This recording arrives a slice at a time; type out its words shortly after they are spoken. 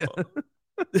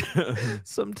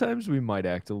Sometimes we might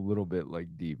act a little bit like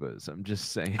divas. I'm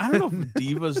just saying. I don't know if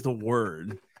diva's the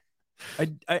word.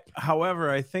 However,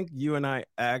 I think you and I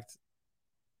act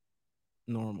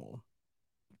normal.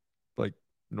 Like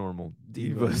normal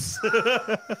divas.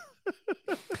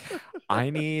 I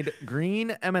need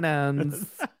green M&Ms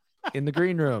in the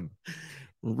green room.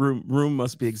 Room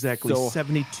must be exactly So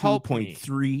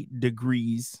 72.3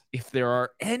 degrees. If there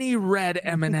are any red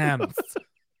M&Ms,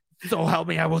 so help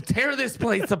me, I will tear this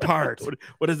place apart.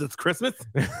 What is it, Christmas?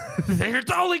 There's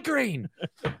only green.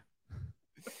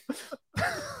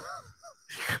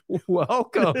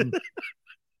 Welcome.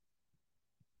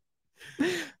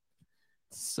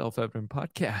 Self-evident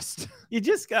podcast. You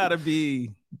just gotta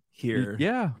be here.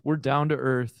 Yeah, we're down to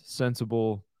earth,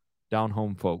 sensible, down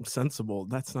home folks. Sensible.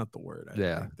 That's not the word.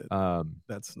 Yeah.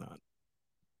 That's not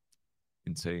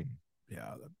insane.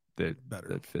 Yeah.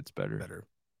 That fits better. Better.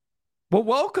 Well,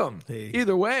 welcome. Hey.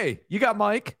 Either way, you got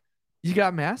Mike, you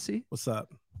got Massey. What's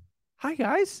up? Hi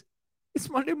guys. It's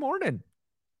Monday morning.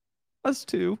 Us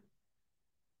two.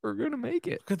 We're gonna make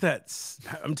it. Look at that.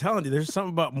 I'm telling you, there's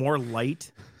something about more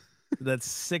light. That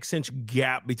 6-inch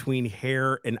gap between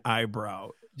hair and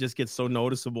eyebrow just gets so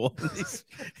noticeable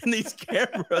in these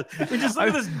cameras. We just look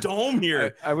at this dome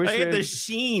here. I wish I had the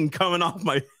sheen coming off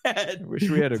my head. I wish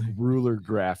we had a ruler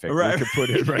graphic. Right. We could put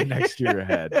it right next to your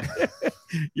head.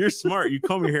 You're smart. You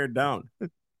comb your hair down.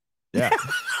 Yeah.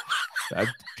 I'd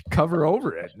cover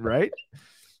over it, right?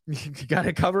 You got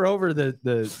to cover over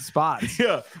the spots.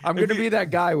 Yeah. I'm going to be that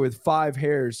guy with 5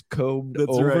 hairs combed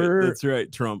over. Right. That's right,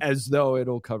 Trump. As though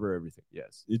it'll cover everything.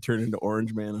 Yes. You turn into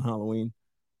Orange Man on Halloween.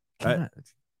 No.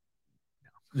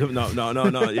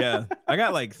 Yeah. I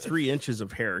got like 3 inches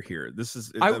of hair here. This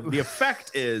is the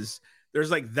effect is there's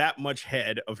like that much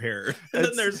head of hair. And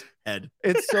then there's head.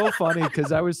 It's so funny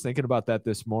because I was thinking about that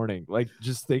this morning. Like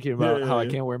just thinking about how I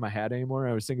can't wear my hat anymore.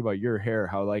 I was thinking about your hair,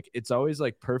 how like it's always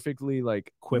like perfectly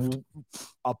like quiffed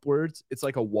upwards. It's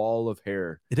like a wall of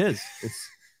hair. It is.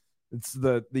 It's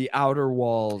the outer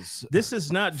walls. This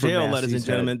is not jail, ladies and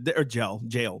gentlemen. Or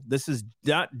jail. This is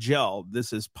not gel.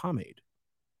 This is pomade.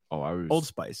 Oh, Old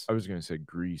Spice. I was gonna say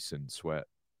grease and sweat,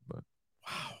 but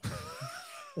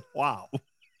wow.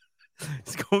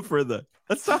 Let's go for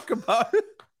let's talk about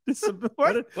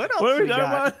what else are we talking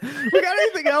about? We got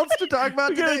anything else to talk about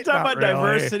today? We're gonna talk about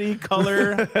diversity,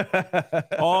 color,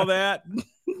 all that.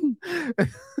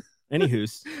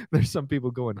 Anywho's, there's some people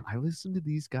going, I listen to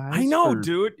these guys. I know,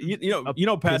 dude. You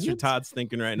know, Pastor Todd's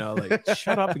thinking right now, like,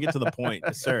 shut up and get to the point,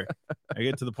 yes, sir. I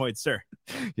get to the point, sir.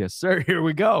 Yes, sir. Here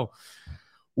we go.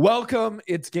 Welcome.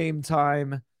 It's game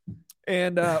time.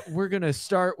 And we're going to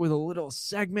start with a little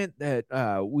segment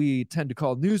that we tend to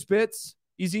call News Bits.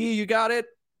 Easy, you got it?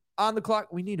 On the clock.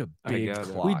 We need a big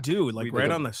clock. We do, like right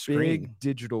on the screen. Big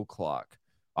digital clock.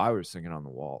 I was thinking on the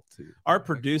wall, too. Our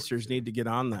producers need to get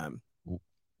on them.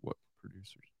 What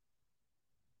producers?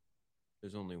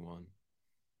 There's only one.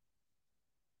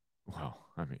 Well,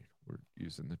 I mean, we're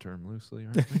using the term loosely,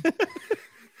 aren't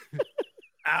we?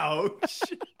 Ouch.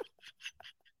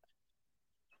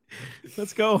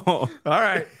 Let's go. All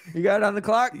right. You got it on the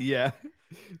clock? Yeah.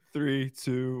 3,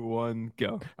 2, 1,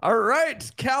 go. All right.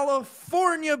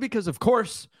 California, because of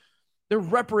course, the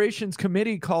Reparations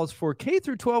Committee calls for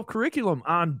K-12 curriculum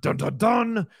on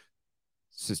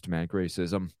systematic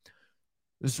racism.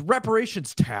 This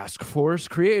reparations task force,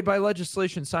 created by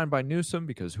legislation signed by Newsom,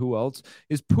 because who else,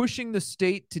 is pushing the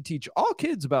state to teach all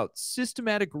kids about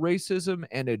systematic racism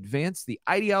and advance the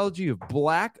ideology of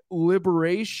Black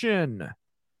liberation.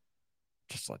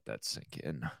 Just let that sink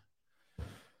in.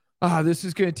 This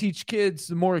is going to teach kids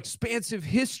the more expansive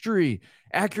history,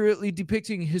 accurately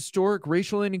depicting historic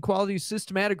racial inequalities.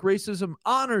 Systematic racism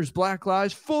honors Black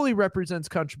lives, fully represents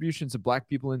contributions of Black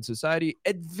people in society,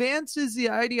 advances the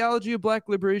ideology of Black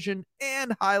liberation,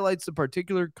 and highlights the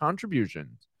particular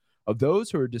contributions of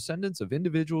those who are descendants of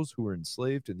individuals who were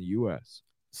enslaved in the U.S.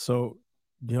 So,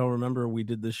 remember we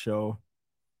did this show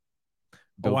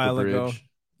a while ago?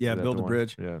 Yeah, Build a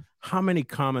Bridge. Yeah. How many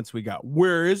comments we got?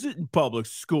 Where is it in public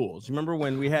schools? Remember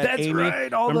when we had That's Amy?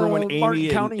 right. All remember the when Martin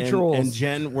Amy County and trolls and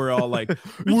Jen were all like,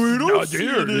 "We don't see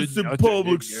this in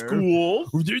public schools.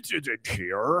 This isn't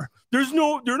here. They're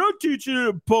not teaching it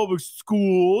in public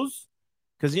schools."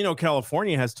 Because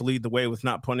California has to lead the way with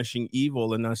not punishing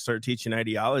evil and not start teaching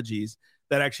ideologies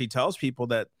that actually tells people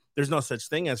that there's no such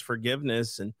thing as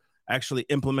forgiveness and actually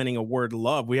implementing a word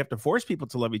love. We have to force people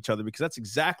to love each other because that's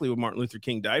exactly what Martin Luther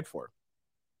King died for.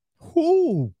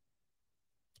 Who?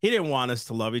 He didn't want us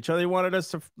to love each other. He wanted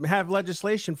us to have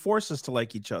legislation force us to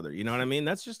like each other. You know what I mean?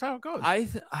 That's just how it goes. I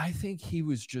think he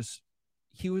was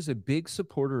a big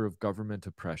supporter of government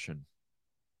oppression.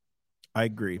 I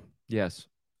agree. Yes.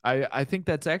 I think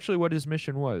that's actually what his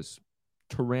mission was.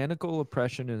 Tyrannical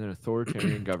oppression and an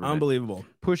authoritarian government. Unbelievable.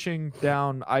 Pushing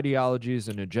down ideologies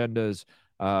and agendas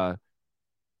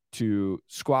to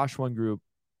squash one group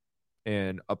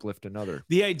and uplift another.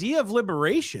 The idea of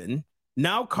liberation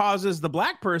now causes the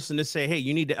black person to say, hey,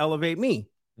 you need to elevate me.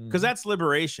 Because that's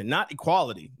liberation, not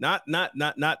equality. Not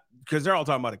because they're all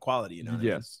talking about equality, you know.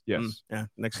 Yes. Yeah.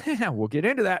 Next. We'll get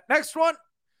into that. Next one.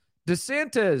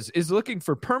 DeSantis is looking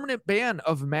for permanent ban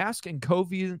of mask and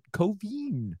COVID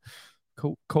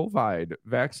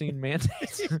vaccine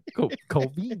mandates.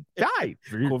 COVID.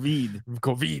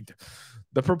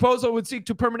 The proposal would seek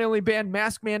to permanently ban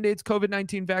mask mandates,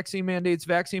 COVID-19 vaccine mandates,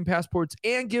 vaccine passports,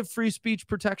 and give free speech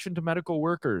protection to medical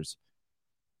workers.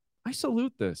 I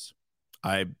salute this.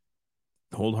 I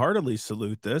wholeheartedly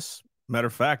salute this. Matter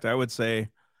of fact, I would say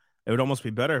it would almost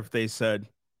be better if they said,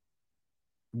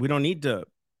 we don't need to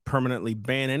permanently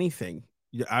ban anything.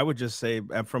 I would just say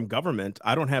from government,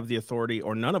 I don't have the authority,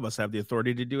 or none of us have the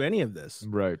authority to do any of this.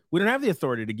 Right. We don't have the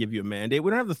authority to give you a mandate.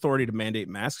 We don't have the authority to mandate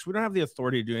masks. We don't have the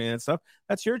authority to do any of that stuff.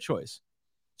 That's your choice.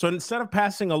 So instead of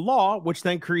passing a law, which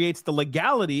then creates the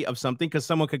legality of something, because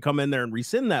someone could come in there and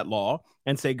rescind that law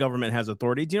and say government has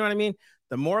authority. Do you know what I mean?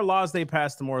 The more laws they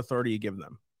pass, the more authority you give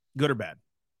them, good or bad.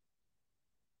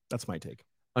 That's my take.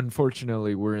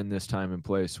 Unfortunately, we're in this time and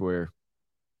place where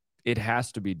it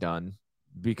has to be done,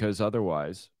 because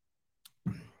otherwise,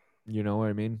 you know what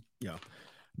I mean? Yeah.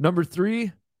 Number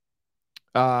 3,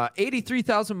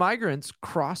 83,000 migrants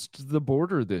crossed the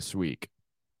border this week.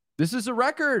 This is a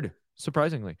record,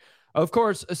 surprisingly. Of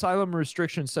course, asylum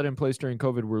restrictions set in place during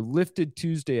COVID were lifted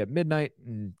Tuesday at midnight.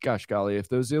 And gosh golly, if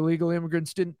those illegal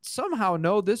immigrants didn't somehow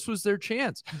know, this was their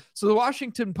chance. So the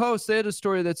Washington Post, they had a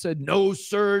story that said no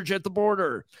surge at the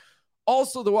border.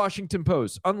 Also, the Washington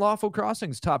Post, unlawful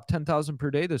crossings topped 10,000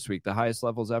 per day this week, the highest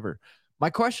levels ever. My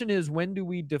question is, when do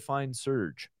we define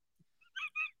surge?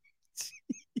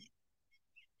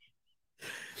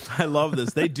 I love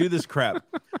this. They do this crap.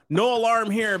 No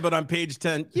alarm here, but on page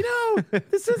 10, you know,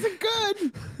 this isn't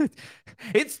good.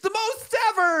 It's the most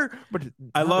ever. But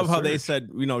I love how they said,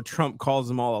 you know, Trump calls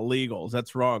them all illegals.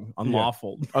 That's wrong.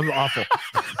 Unlawful. Yeah. Unlawful.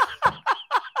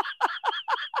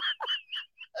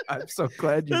 I'm so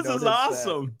glad you This is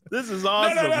awesome. This is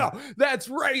awesome. No. That's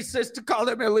racist to call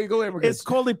them illegal immigrants. It's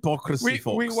called hypocrisy,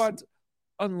 folks. We want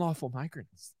unlawful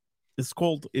migrants. It's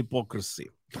called hypocrisy.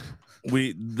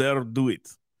 We dare do it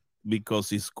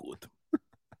because it's good.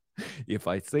 If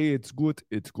I say it's good,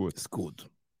 it's good. It's good.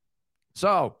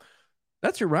 So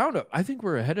that's your roundup. I think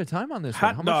we're ahead of time on this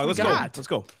one. How much let's we got? go. Let's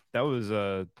go. That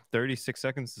was 36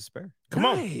 seconds to spare. Come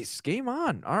on. Nice. Game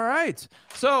on. All right.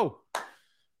 So,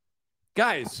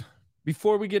 guys,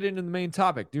 before we get into the main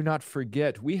topic, do not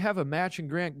forget we have a matching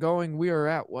grant going. We are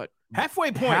at what?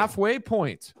 Halfway point. Halfway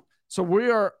point. So we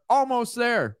are almost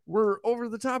there. We're over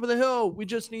the top of the hill. We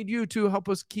just need you to help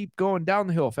us keep going down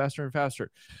the hill faster and faster.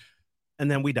 And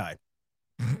then we die.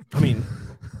 I mean,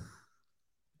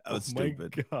 that was my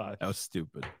stupid. God. That was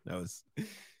stupid. That was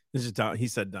this is down. He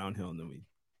said downhill, and then we.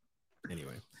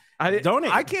 Anyway,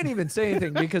 donate. I can't even say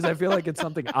anything because I feel like it's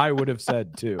something I would have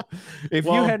said too. If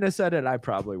you Well, hadn't have said it, I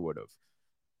probably would have.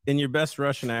 in your best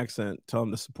Russian accent, tell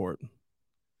him to support.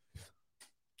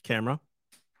 Camera.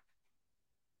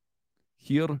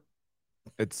 Here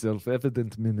at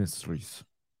Self-Evident Ministries,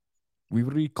 we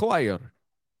require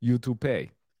you to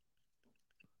pay.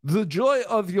 The joy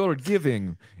of your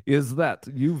giving is that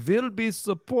you will be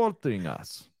supporting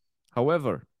us.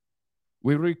 However,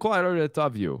 we require it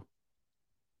of you.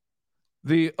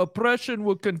 The oppression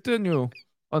will continue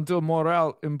until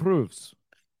morale improves.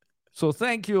 So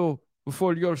thank you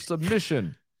for your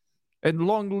submission, and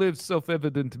long live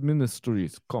Self-Evident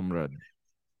Ministries, comrade.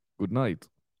 Good night.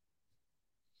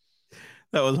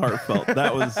 That was heartfelt.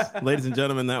 That was, ladies and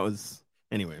gentlemen, that was.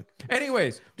 Anyway.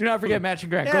 Anyways, do not forget matching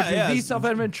grant. Go to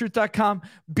theselfevidenttruth.com.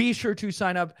 Be sure to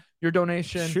sign up your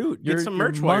donation. Get some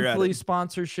merch while you're at monthly it.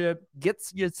 Sponsorship. Get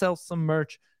yourself some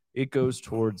merch. It goes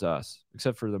towards us,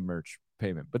 except for the merch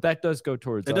payment. But that does go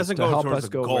towards us. It doesn't to go help towards us the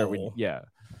go where we. goal. Yeah.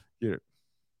 You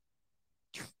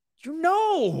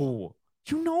know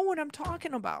what I'm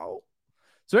talking about.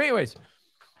 So, anyways,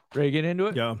 ready to get into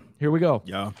it? Yeah. Here we go.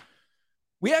 Yeah.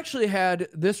 We actually had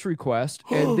this request,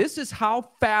 and this is how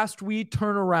fast we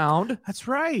turn around. That's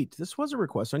right. This was a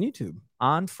request on YouTube.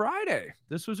 On Friday.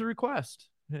 This was a request.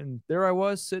 And there I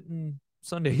was sitting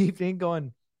Sunday evening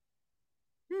going,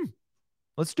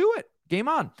 let's do it. Game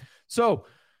on. So,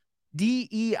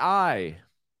 DEI.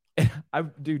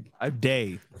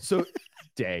 Day.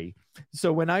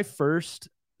 So when I first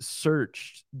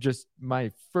searched, just my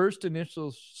first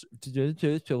initial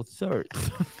search.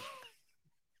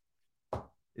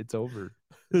 It's over.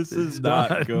 This is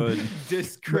not good.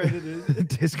 Discredited.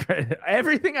 Discredited.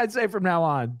 Everything I'd say from now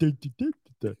on.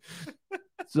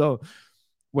 So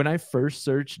when I first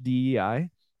searched DEI,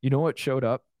 you know what showed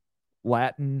up?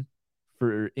 Latin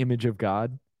for image of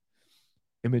God.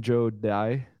 Imago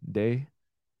Dei.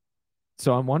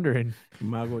 So I'm wondering.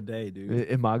 Imago Dei, dude.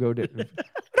 Imago Dei. I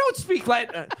don't speak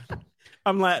Latin.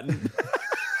 I'm Latin.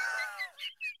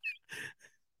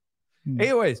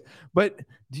 Anyways, but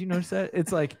do you notice that?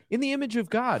 It's like in the image of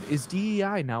God. Is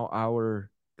DEI now our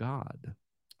God?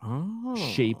 Oh.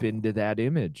 Shape into that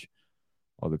image.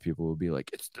 Other people will be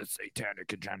like, it's the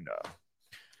satanic agenda.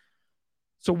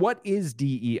 So what is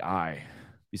DEI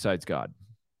besides God?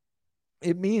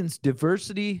 It means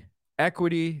diversity,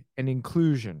 equity, and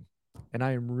inclusion. And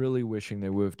I am really wishing they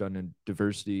would have done a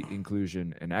diversity,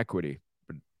 inclusion, and equity,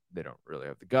 but they don't really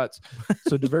have the guts.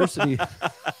 So diversity,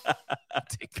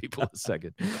 take people a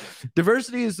second.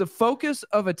 Diversity is the focus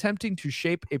of attempting to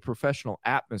shape a professional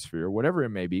atmosphere, whatever it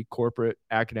may be, corporate,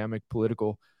 academic,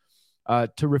 political,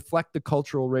 to reflect the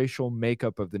cultural, racial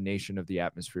makeup of the nation of the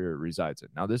atmosphere it resides in.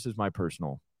 Now, this is my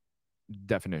personal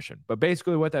definition, but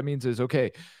basically what that means is,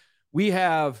 okay, we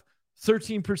have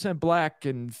 13% black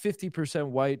and 50%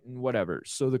 white and whatever.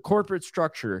 So the corporate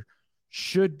structure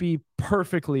should be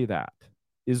perfectly that,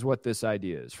 is what this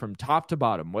idea is, from top to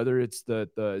bottom, whether it's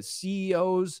the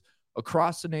CEOs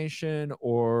across the nation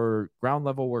or ground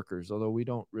level workers, although we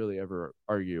don't really ever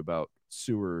argue about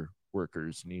sewer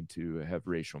workers need to have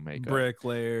racial makeup.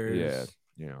 Bricklayers. Yeah,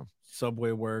 you know.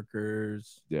 Subway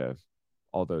workers. Yeah.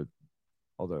 All the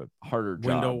harder jobs.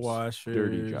 Window washers.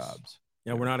 Dirty jobs.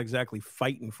 Yeah, we're not exactly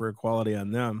fighting for equality on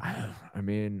them. I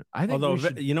mean, I think although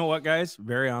you know what, guys,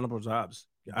 very honorable jobs.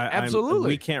 Absolutely,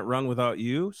 we can't run without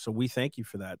you, so we thank you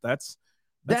for that. That's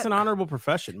an honorable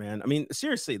profession, man. I mean,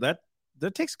 seriously, that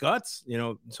takes guts. You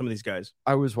know, some of these guys.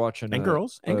 I was watching and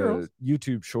girls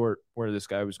YouTube short where this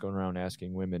guy was going around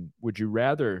asking women, "Would you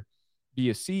rather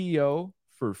be a CEO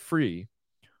for free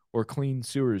or clean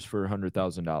sewers for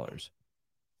 $100,000?"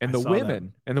 And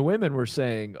the women were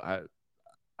saying,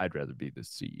 I'd rather be the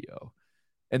CEO.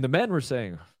 And the men were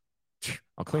saying,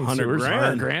 I'll clean sewers,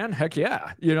 $100,000. Heck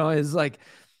yeah. You know, it's like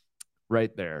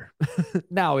right there.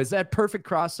 Now, is that perfect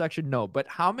cross section? No. But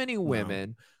how many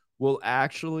women will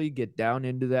actually get down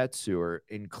into that sewer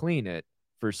and clean it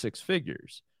for six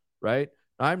figures? Right.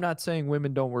 I'm not saying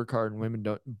women don't work hard and women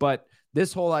don't, but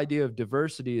this whole idea of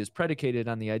diversity is predicated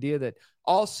on the idea that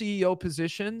all CEO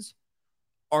positions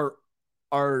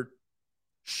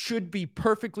should be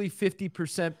perfectly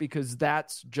 50% because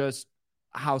that's just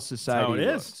how society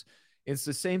is. It's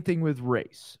the same thing with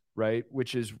race, right?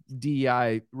 Which is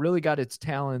DEI really got its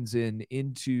talons in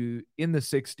the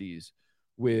 60s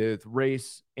with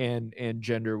race and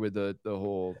gender with the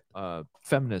whole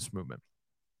feminist movement.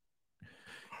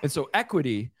 And so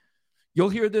equity, you'll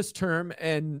hear this term,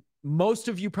 and most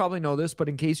of you probably know this, but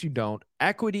in case you don't,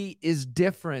 equity is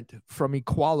different from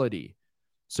equality.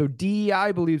 So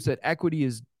DEI believes that equity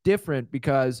is different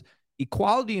because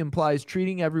equality implies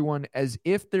treating everyone as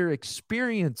if their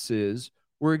experiences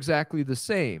were exactly the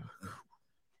same.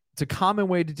 It's a common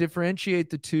way to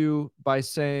differentiate the two by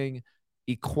saying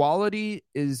equality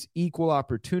is equal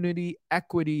opportunity,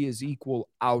 equity is equal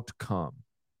outcome.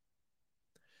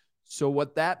 So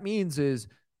what that means is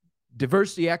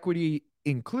diversity, equity,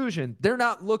 inclusion, they're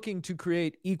not looking to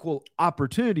create equal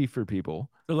opportunity for people.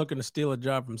 They're looking to steal a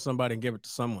job from somebody and give it to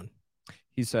someone.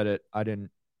 He said it. I didn't.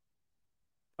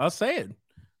 I'll say it.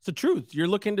 It's the truth. You're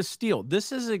looking to steal.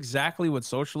 This is exactly what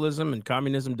socialism and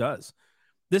communism does.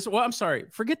 I'm sorry.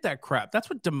 Forget that crap. That's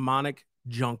what demonic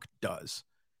junk does.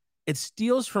 It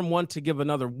steals from one to give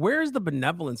another. Where's the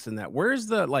benevolence in that? Where's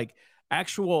the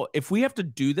actual, if we have to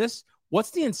do this,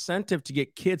 what's the incentive to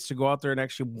get kids to go out there and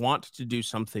actually want to do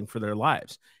something for their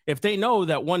lives? If they know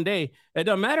that one day, it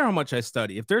doesn't matter how much I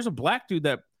study. If there's a black dude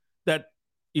that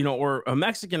or a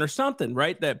Mexican or something,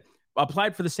 right, that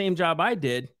applied for the same job I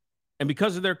did, and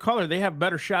because of their color, they have a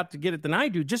better shot to get it than I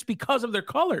do just because of their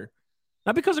color.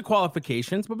 Not because of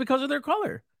qualifications, but because of their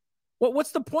color.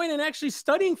 What's the point in actually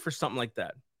studying for something like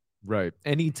that? Right.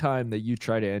 Anytime that you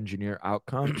try to engineer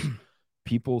outcomes,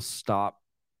 people stop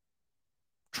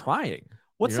trying.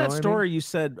 What's that story you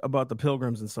said about the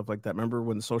Pilgrims and stuff like that? Remember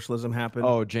when socialism happened?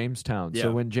 Oh, Jamestown. Yeah.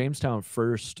 So when Jamestown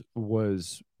first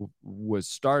was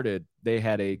started, they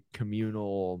had a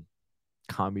communal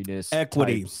communist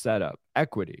equity setup.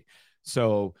 Equity.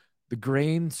 So the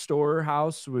grain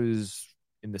storehouse was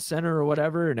in the center or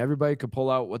whatever, and everybody could pull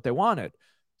out what they wanted.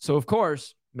 So of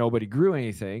course, nobody grew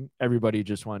anything. Everybody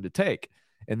just wanted to take.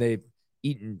 And they've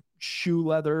eaten shoe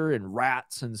leather and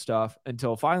rats and stuff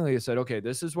until finally they said, okay,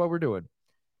 this is what we're doing.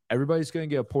 Everybody's going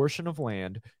to get a portion of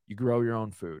land. You grow your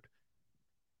own food.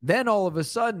 Then all of a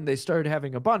sudden they started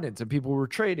having abundance and people were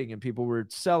trading and people were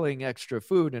selling extra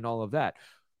food and all of that.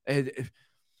 And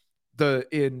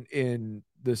in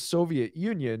the Soviet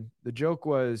Union, the joke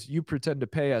was, you pretend to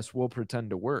pay us, we'll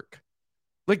pretend to work.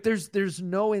 Like there's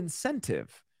no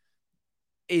incentive.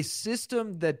 A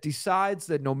system that decides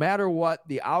that no matter what,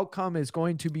 the outcome is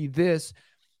going to be this,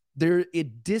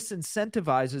 it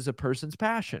disincentivizes a person's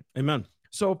passion. Amen.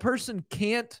 So a person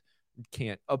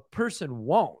a person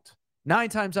won't. 9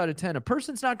 times out of 10, a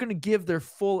person's not going to give their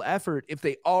full effort if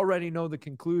they already know the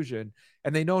conclusion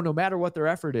and they know no matter what their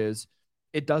effort is,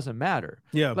 it doesn't matter.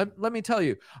 Yeah. Let me tell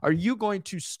you, are you going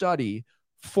to study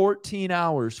 14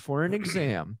 hours for an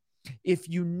exam if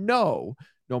you know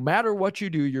no matter what you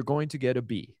do, you're going to get a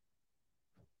B?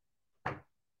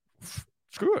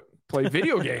 Screw it. Play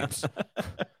video games.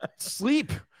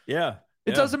 Sleep. Yeah.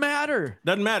 It doesn't matter.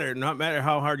 Doesn't matter. Not matter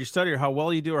how hard you study or how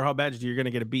well you do or how bad you do, you're going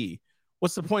to get a B.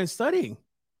 What's the point of studying?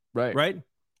 Right. Right.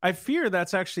 I fear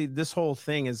that's actually, this whole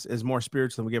thing is more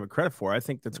spiritual than we give it credit for. I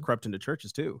think that's crept into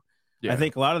churches too. Yeah. I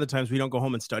think a lot of the times we don't go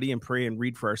home and study and pray and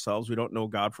read for ourselves. We don't know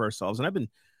God for ourselves. And I've been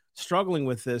struggling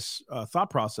with this thought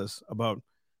process about,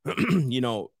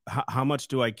 how much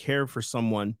do I care for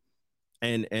someone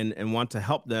and want to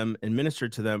help them and minister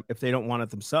to them if they don't want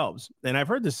it themselves? And I've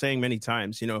heard this saying many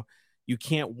times, you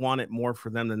can't want it more for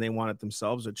them than they want it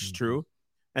themselves, which is true.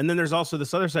 And then there's also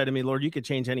this other side of me, Lord, you could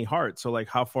change any heart. So like,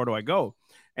 how far do I go?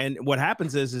 And what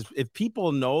happens is if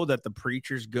people know that the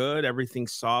preacher's good,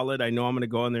 everything's solid, I know I'm going to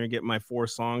go in there and get my 4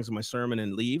 songs and my sermon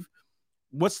and leave.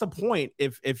 What's the point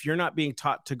if you're not being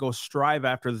taught to go strive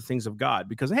after the things of God?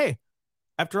 Because, hey,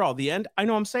 after all, the end, I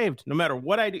know I'm saved no matter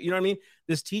what I do. You know what I mean?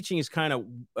 This teaching is kind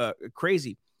of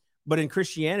crazy. But in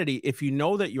Christianity, if you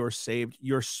know that you're saved,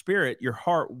 your spirit, your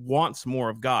heart wants more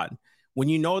of God. When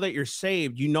you know that you're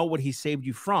saved, you know what he saved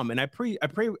you from. And I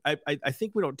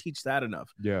think we don't teach that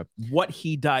enough. Yeah. What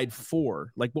he died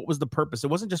for, like what was the purpose? It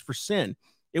wasn't just for sin.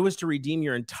 It was to redeem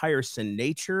your entire sin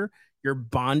nature, your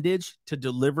bondage, to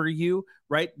deliver you,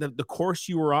 right? The course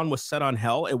you were on was set on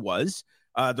hell. It was.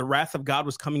 The wrath of God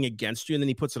was coming against you, and then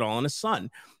he puts it all on his son.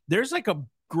 There's like a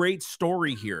great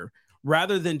story here,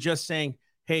 rather than just saying,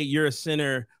 hey, you're a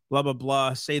sinner, blah, blah,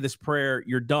 blah, say this prayer,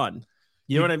 you're done.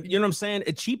 You know what I'm saying?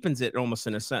 It cheapens it almost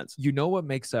in a sense. You know what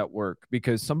makes that work?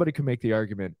 Because somebody can make the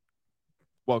argument,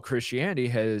 well, Christianity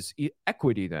has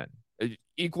equity then.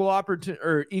 Equal opportunity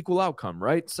or equal outcome,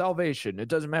 right? Salvation. It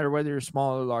doesn't matter whether you're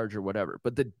small or large or whatever.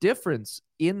 But the difference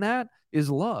in that is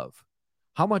love.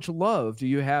 How much love do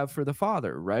you have for the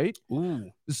Father, right?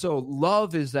 Ooh. So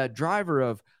love is that driver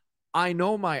of, I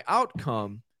know my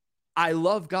outcome. I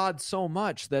love God so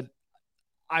much that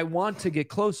I want to get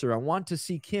closer. I want to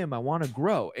seek him. I want to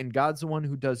grow. And God's the one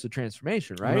who does the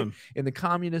transformation, right? In the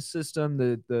communist system,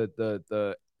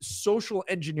 the social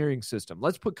engineering system.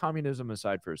 Let's put communism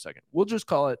aside for a second. We'll just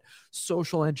call it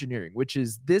social engineering, which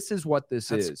is, this is what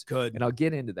this is. Good. And I'll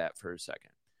get into that for a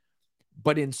second.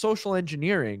 But in social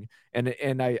engineering,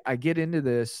 and I get into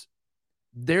this,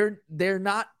 they're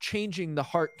not changing the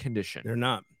heart condition. They're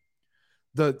not.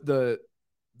 The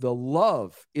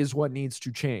love is what needs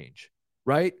to change.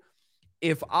 Right?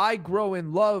 If I grow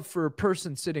in love for a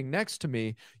person sitting next to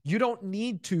me, you don't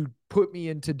need to put me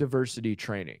into diversity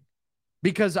training,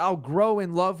 because I'll grow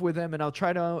in love with them and I'll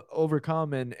try to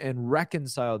overcome and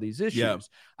reconcile these issues. Yeah.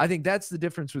 I think that's the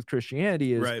difference with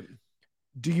Christianity is, right.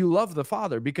 Do you love the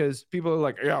Father? Because people are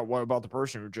like, yeah, what about the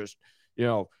person who just,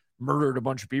 murdered a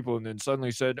bunch of people and then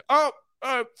suddenly said, oh,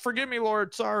 forgive me,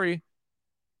 Lord, sorry.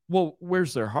 Well,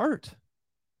 where's their heart?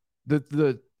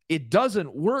 It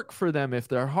doesn't work for them if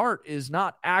their heart is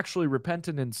not actually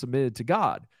repentant and submitted to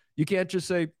God. You can't just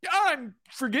say,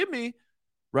 forgive me,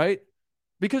 right?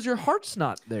 Because your heart's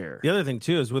not there. The other thing,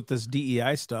 too, is with this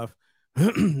DEI stuff,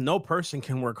 no person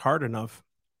can work hard enough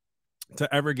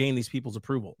to ever gain these people's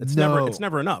approval. It's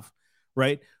never enough,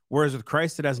 right? Whereas with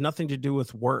Christ, it has nothing to do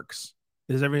with works.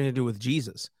 It has everything to do with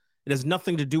Jesus. It has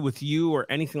nothing to do with you or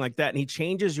anything like that. And he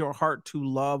changes your heart to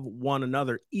love one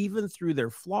another, even through their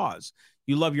flaws.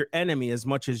 You love your enemy as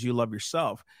much as you love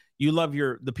yourself. You love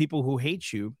the people who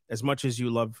hate you as much as you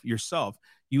love yourself.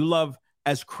 You love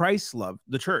as Christ loved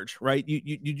the church, right?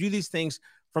 You do these things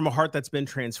from a heart that's been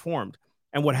transformed.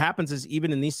 And what happens is,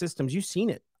 even in these systems, you've seen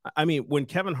it. I mean, when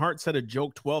Kevin Hart said a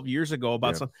joke 12 years ago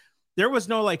about something, there was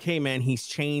no like, hey man, he's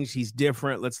changed, he's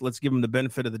different, let's give him the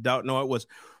benefit of the doubt. No, it was,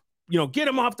 get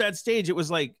him off that stage. It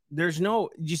was like, do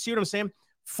you see what I'm saying?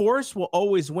 Force will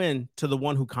always win to the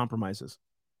one who compromises.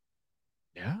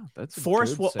 Yeah, that's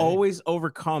force will always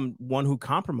overcome one who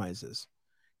compromises.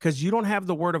 because you don't have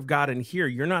the word of God in here.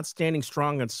 You're not standing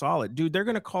strong and solid. Dude, they're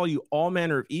going to call you all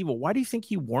manner of evil. Why do you think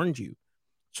he warned you?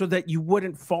 So that you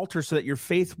wouldn't falter, so that your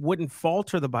faith wouldn't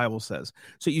falter, the Bible says.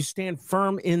 So you stand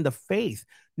firm in the faith.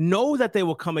 Know that they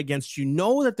will come against you.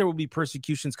 Know that there will be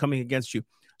persecutions coming against you,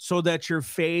 so that your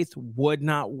faith would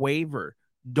not waver.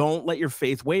 Don't let your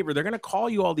faith waver. They're going to call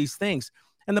you all these things.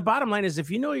 And the bottom line is, if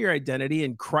you know your identity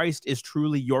and Christ is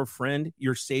truly your friend,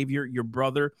 your savior, your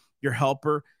brother, your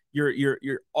helper,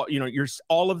 your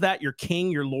all of that, your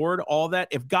king, your Lord, all that.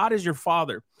 If God is your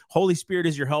father, Holy Spirit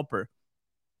is your helper,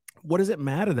 what does it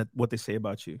matter that what they say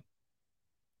about you?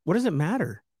 What does it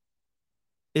matter?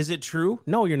 Is it true?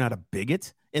 No, you're not a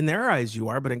bigot. In their eyes, you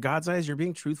are, but in God's eyes, you're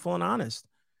being truthful and honest.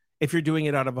 If you're doing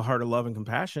it out of a heart of love and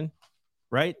compassion,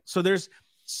 right? So there's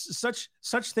such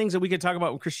things that we could talk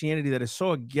about with Christianity that is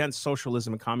so against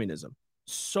socialism and communism.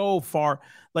 So far,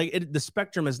 the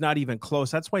spectrum is not even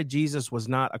close. That's why Jesus was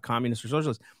not a communist or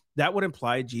socialist. That would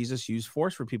imply Jesus used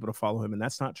force for people to follow him, and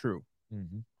that's not true.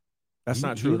 Mm-hmm. That's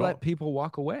not true. He let people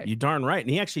walk away. You darn right. And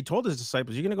he actually told his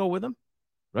disciples, "You gonna go with him?"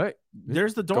 Right.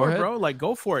 There's the door, bro.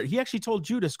 Go for it. He actually told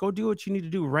Judas, "Go do what you need to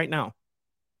do right now.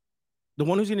 The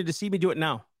one who's going to deceive me, do it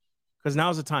now, because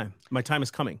now is the time. My time is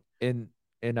coming." And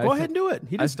go ahead and do it.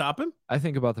 He didn't stop him. I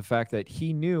think about the fact that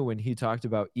he knew when he talked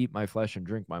about eat my flesh and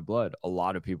drink my blood, a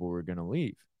lot of people were going to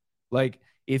leave. Like,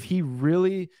 if he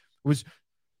really was,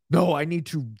 no, I need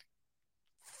to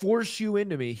force you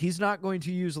into me, he's not going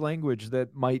to use language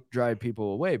that might drive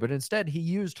people away. But instead, he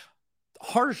used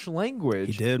harsh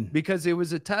language. He did. Because it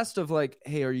was a test of like,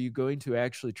 hey, are you going to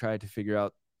actually try to figure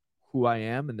out who I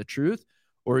am and the truth?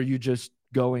 Or are you just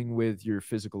going with your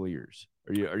physical ears?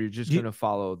 Are you just going to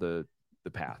follow the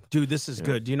path? Dude, this is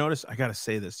good. Do you notice? I got to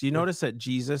say this. Do you notice that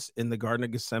Jesus in the Garden of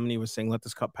Gethsemane was saying, "Let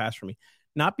this cup pass from me"?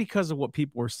 Not because of what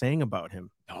people were saying about him.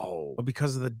 No. But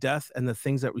because of the death and the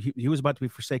things that he was about to be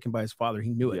forsaken by his father. He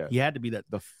knew it. Yeah. He had to be that.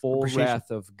 The full wrath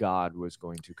of God was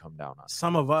going to come down on him.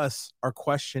 Some of us are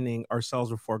questioning ourselves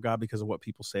before God because of what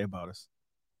people say about us.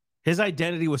 His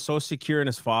identity was so secure in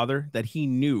his father that he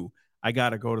knew, I got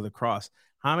to go to the cross.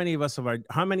 How many of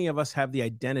us have the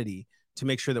identity to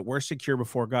make sure that we're secure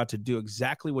before God to do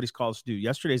exactly what he's called us to do?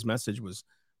 Yesterday's message was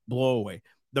blow away.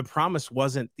 The promise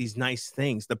wasn't these nice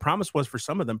things. The promise was, for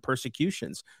some of them,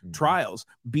 persecutions, trials,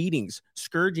 beatings,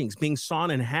 scourgings, being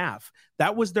sawn in half.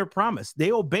 That was their promise.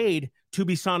 They obeyed to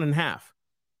be sawn in half.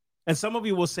 And some of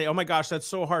you will say, "Oh my gosh, that's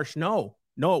so harsh." No,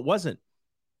 it wasn't.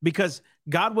 Because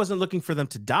God wasn't looking for them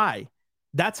to die.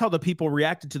 That's how the people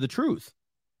reacted to the truth.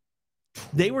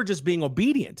 They were just being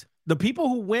obedient. The people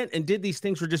who went and did these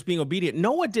things were just being obedient.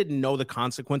 Noah didn't know the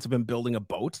consequence of him building a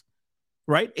boat,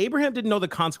 right? Abraham didn't know the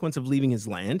consequence of leaving his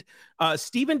land.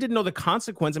 Stephen didn't know the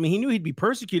consequence. I mean, he knew he'd be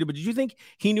persecuted, but did you think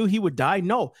he knew he would die?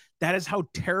 No, that is how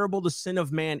terrible the sin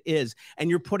of man is. And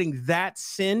you're putting that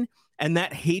sin and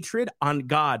that hatred on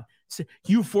God. So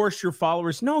you forced your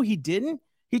followers. No, he didn't.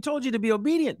 He told you to be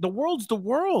obedient. The world's the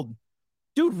world.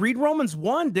 Dude, read Romans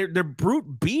 1. They're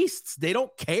brute beasts. They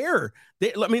don't care.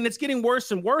 It's getting worse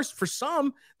and worse for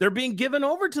some. They're being given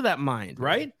over to that mind,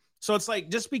 right? So it's like,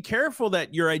 just be careful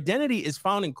that your identity is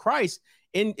found in Christ,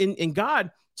 in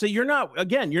God. So you're not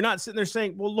sitting there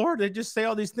saying, "Well, Lord, they just say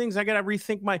all these things. I got to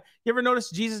rethink my." You ever notice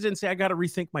Jesus didn't say, "I got to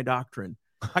rethink my doctrine.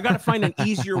 I got to find an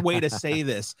easier way to say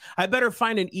this. I better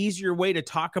find an easier way to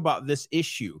talk about this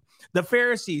issue." The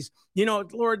Pharisees,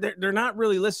 Lord, they're not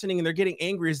really listening and they're getting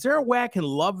angry. Is there a way I can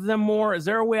love them more? Is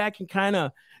there a way I can kind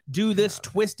of do this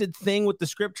twisted thing with the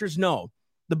scriptures? No.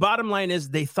 The bottom line is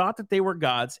they thought that they were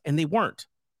gods and they weren't.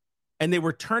 And they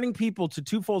were turning people to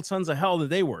twofold sons of hell that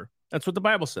they were. That's what the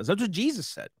Bible says. That's what Jesus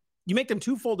said. You make them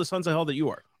twofold the sons of hell that you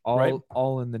are.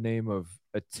 All in the name of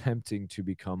attempting to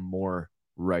become more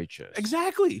righteous.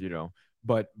 Exactly.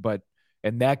 But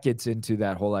that gets into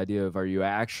that whole idea of, are you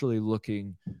actually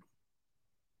looking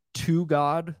to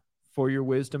God for your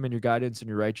wisdom and your guidance and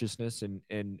your righteousness and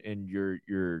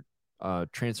your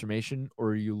transformation, or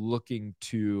are you looking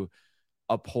to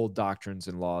uphold doctrines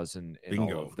and laws and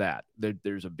all of that?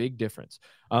 There's a big difference.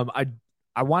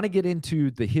 I want to get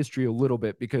into the history a little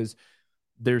bit, because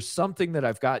there's something that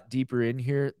I've got deeper in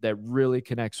here that really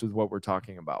connects with what we're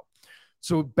talking about.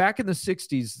 So back in the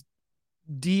 60s,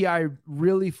 DEI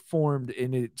really formed,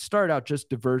 and it started out just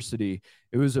diversity.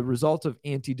 It was a result of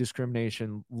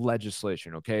anti-discrimination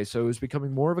legislation, okay? So it was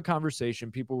becoming more of a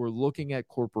conversation. People were looking at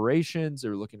corporations, they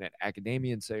were looking at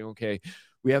academia and saying, okay,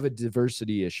 we have a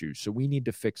diversity issue, so we need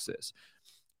to fix this.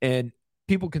 And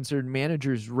people considered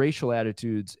managers' racial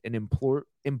attitudes an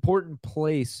important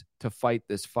place to fight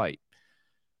this fight.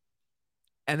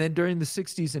 And then during the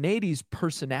 60s and 80s,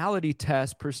 personality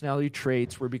tests, personality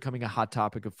traits were becoming a hot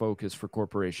topic of focus for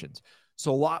corporations.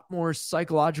 So a lot more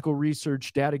psychological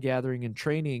research, data gathering, and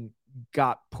training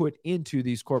got put into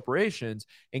these corporations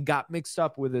and got mixed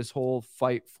up with this whole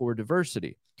fight for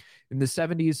diversity. In the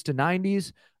 70s to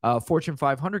 90s, Fortune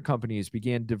 500 companies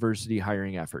began diversity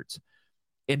hiring efforts.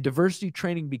 And diversity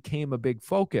training became a big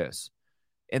focus.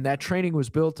 And that training was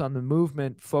built on the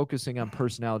movement focusing on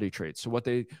personality traits. So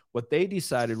what they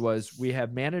decided was, we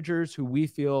have managers who we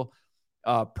feel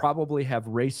probably have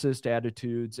racist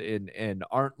attitudes and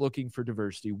aren't looking for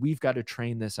diversity. We've got to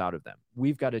train this out of them.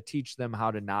 We've got to teach them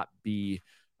how to not be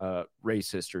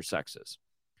racist or sexist.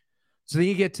 So then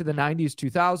you get to the 90s,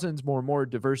 2000s, more and more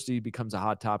diversity becomes a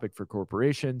hot topic for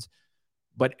corporations.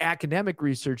 But academic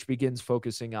research begins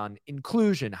focusing on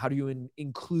inclusion. How do you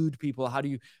include people? How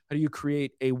do you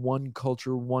create a one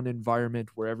culture, one environment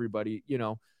where everybody,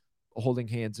 holding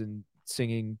hands and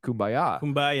singing Kumbaya?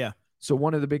 Kumbaya. So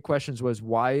one of the big questions was,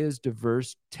 why is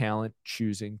diverse talent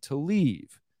choosing to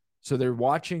leave? So they're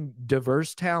watching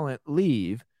diverse talent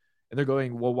leave, and they're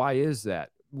going, well, why is that?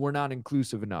 We're not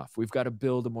inclusive enough. We've got to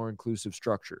build a more inclusive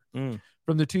structure.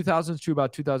 From the 2000s to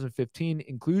about 2015,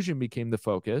 inclusion became the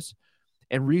focus.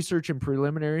 And research and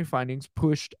preliminary findings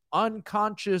pushed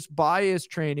unconscious bias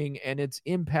training and its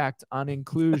impact on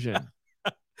inclusion.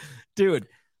 Dude,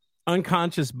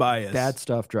 unconscious bias. That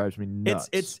stuff drives me nuts.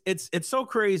 It's so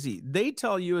crazy. They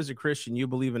tell you as a Christian you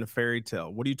believe in a fairy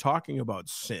tale. What are you talking about?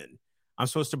 Sin. I'm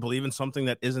supposed to believe in something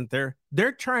that isn't there.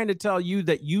 They're trying to tell you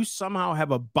that you somehow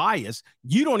have a bias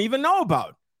you don't even know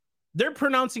about. They're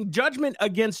pronouncing judgment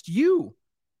against you.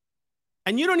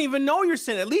 And you don't even know your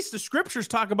sin. At least the scriptures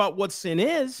talk about what sin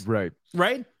is. Right.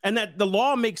 Right. And that the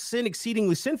law makes sin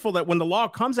exceedingly sinful, that when the law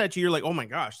comes at you, you're like, oh my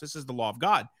gosh, this is the law of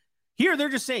God. Here, they're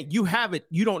just saying you have it.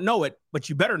 You don't know it, but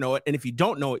you better know it. And if you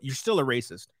don't know it, you're still a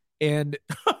racist. And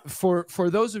for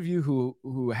those of you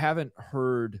who haven't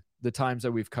heard the times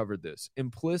that we've covered this,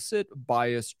 implicit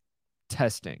bias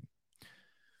testing,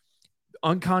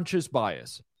 unconscious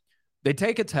bias, they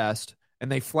take a test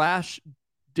and they flash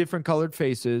different colored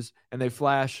faces and they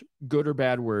flash good or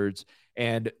bad words.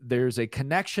 And there's a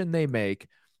connection they make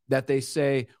that they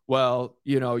say, well,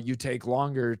 you take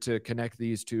longer to connect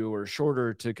these two or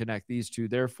shorter to connect these two.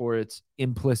 Therefore, it's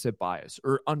implicit bias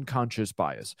or unconscious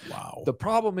bias. Wow. The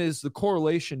problem is the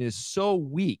correlation is so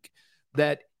weak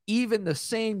that even the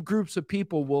same groups of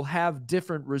people will have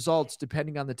different results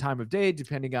depending on the time of day,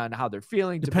 depending on how they're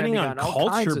feeling, depending on all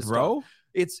kinds of bro.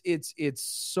 Stuff. It's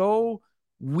so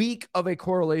weak of a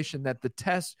correlation that the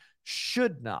test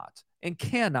should not and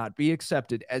cannot be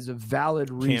accepted as a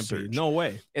valid research. No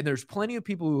way. And there's plenty of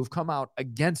people who have come out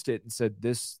against it and said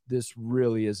this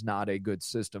really is not a good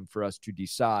system for us to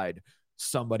decide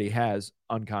somebody has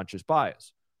unconscious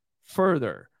bias.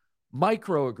 Further,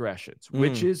 microaggressions,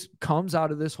 which comes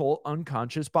out of this whole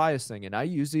unconscious bias thing. And I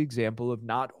use the example of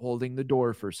not holding the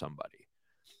door for somebody.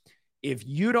 If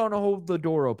you don't hold the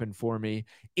door open for me,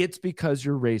 it's because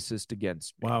you're racist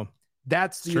against me. Wow.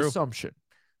 That's the assumption.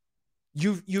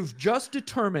 You've just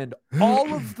determined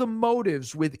all of the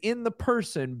motives within the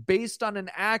person based on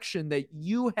an action that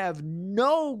you have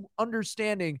no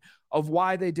understanding of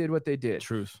why they did what they did.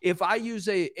 Truth. If I use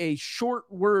a short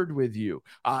word with you,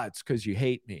 it's because you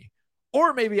hate me.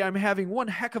 Or maybe I'm having one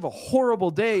heck of a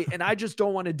horrible day and I just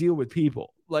don't want to deal with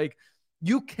people. Like,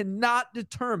 you cannot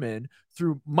determine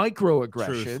through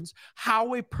microaggressions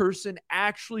how a person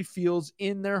actually feels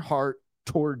in their heart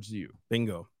towards you.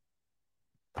 Bingo.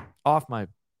 Off my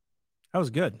That was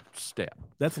good. stab.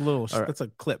 That's a little. Right. That's a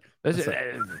clip. That's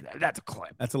a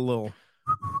clip. That's a little.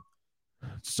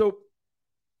 So,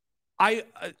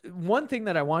 one thing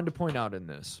that I wanted to point out in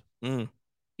this, in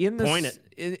the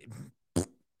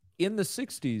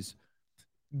 60s,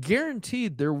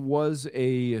 guaranteed there was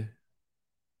a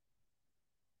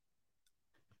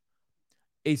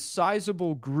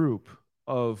sizable group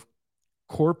of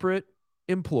corporate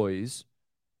employees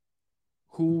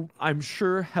who I'm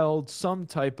sure held some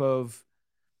type of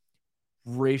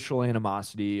racial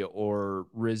animosity or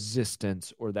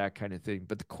resistance or that kind of thing.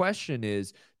 But the question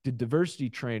is, did diversity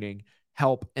training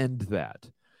help end that?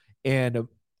 And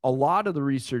a lot of the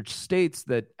research states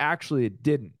that actually it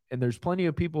didn't. And there's plenty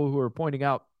of people who are pointing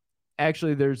out,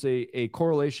 actually, there's a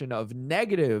correlation of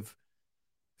negative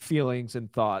feelings and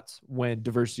thoughts when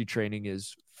diversity training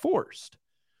is forced.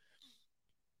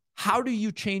 How do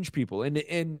you change people?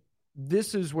 And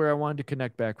this is where I wanted to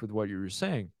connect back with what you were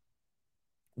saying.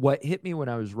 What hit me when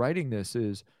I was writing this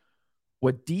is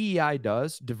what DEI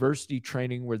does, diversity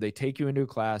training, where they take you into a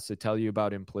class, they tell you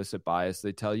about implicit bias,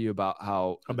 they tell you about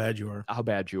how bad you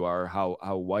are, how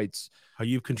whites, how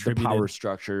you've contributed, the power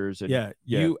structures. And,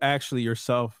 you actually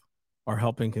yourself are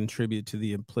helping contribute to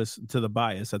the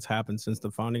bias that's happened since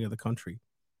the founding of the country.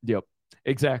 Yep,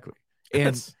 exactly.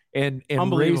 And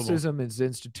racism is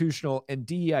institutional, and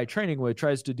DEI training, what it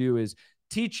tries to do is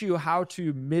teach you how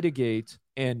to mitigate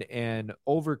and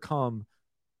overcome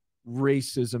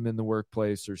racism in the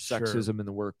workplace or sexism in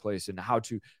the workplace, and how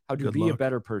to be a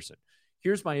better person.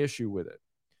 Here's my issue with it.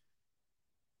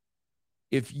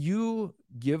 If you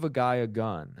give a guy a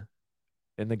gun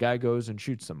and the guy goes and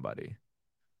shoots somebody,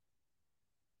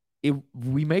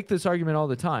 we make this argument all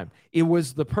the time. It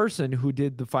was the person who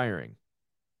did the firing.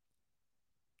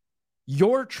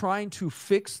 You're trying to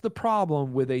fix the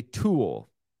problem with a tool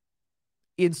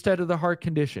instead of the heart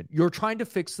condition. You're trying to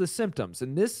fix the symptoms.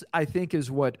 And this, I think, is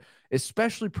what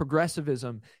especially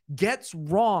progressivism gets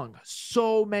wrong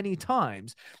so many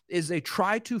times, is they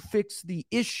try to fix the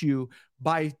issue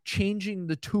by changing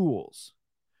the tools.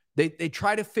 They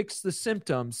try to fix the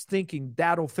symptoms thinking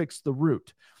that'll fix the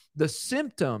root. The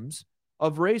symptoms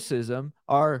of racism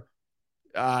are,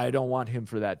 I don't want him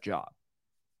for that job.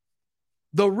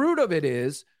 The root of it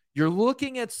is you're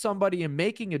looking at somebody and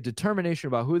making a determination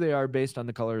about who they are based on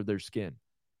the color of their skin,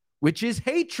 which is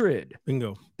hatred.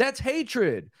 Bingo. That's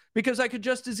hatred, because I could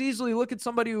just as easily look at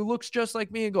somebody who looks just like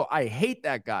me and go, I hate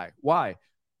that guy. Why?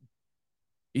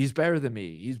 He's better than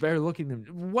me. He's better looking than me.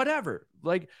 Whatever.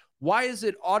 Like, why is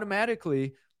it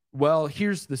automatically, well,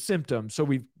 here's the symptom, so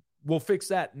we'll fix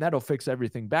that, and that'll fix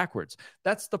everything backwards.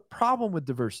 That's the problem with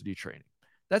diversity training.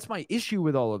 That's my issue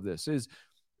with all of this is,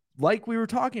 like we were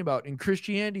talking about in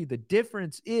Christianity, the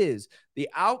difference is the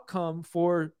outcome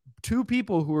for two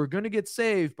people who are going to get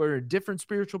saved but are in different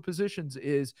spiritual positions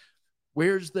is,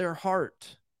 where's their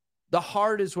heart? The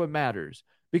heart is what matters,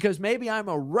 because maybe I'm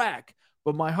a wreck,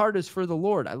 but my heart is for the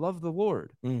Lord. I love the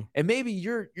Lord. And maybe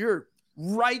you're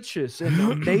righteous and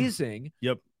amazing.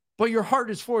 Yep. But your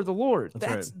heart is for the Lord.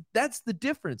 That's the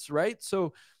difference, right?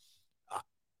 So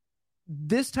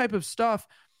this type of stuff,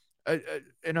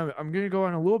 and I'm going to go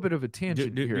on a little bit of a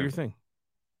tangent here. Do your thing.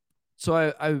 So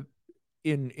I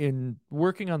in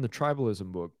working on the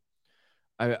tribalism book,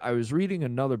 I was reading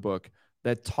another book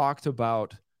that talked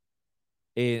about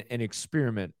an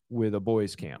experiment with a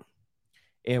boys' camp.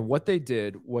 And what they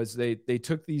did was they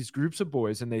took these groups of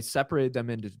boys and they separated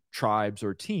them into tribes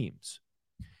or teams.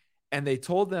 And they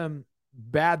told them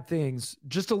bad things,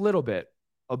 just a little bit,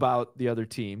 about the other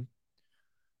team,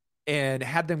 and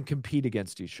had them compete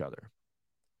against each other.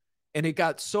 And it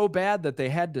got so bad that they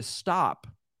had to stop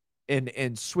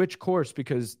and switch course,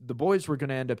 because the boys were going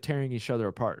to end up tearing each other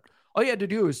apart. All you had to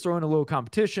do was throw in a little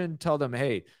competition, tell them,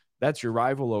 hey, that's your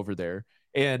rival over there.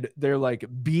 And they're like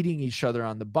beating each other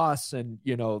on the bus and,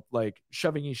 like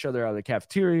shoving each other out of the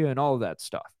cafeteria and all of that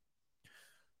stuff.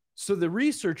 So the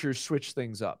researchers switched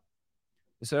things up.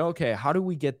 They said, okay, how do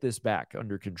we get this back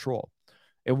under control?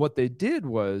 And what they did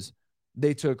was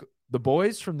they took the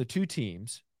boys from the two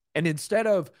teams, and instead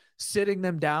of sitting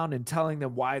them down and telling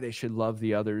them why they should love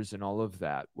the others and all of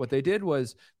that, what they did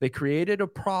was they created a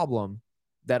problem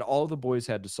that all the boys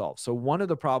had to solve. So one of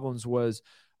the problems was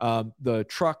the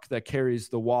truck that carries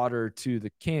the water to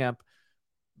the camp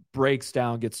breaks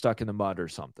down, gets stuck in the mud or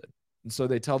something. And so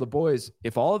they tell the boys,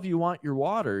 if all of you want your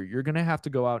water, you're going to have to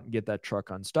go out and get that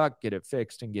truck unstuck, get it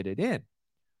fixed, and get it in.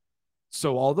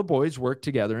 So all the boys worked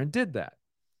together and did that.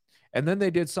 And then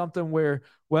they did something where,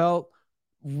 well,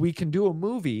 we can do a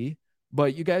movie,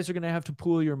 but you guys are going to have to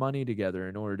pool your money together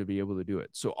in order to be able to do it.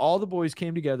 So all the boys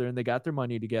came together and they got their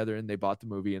money together and they bought the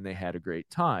movie and they had a great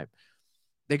time.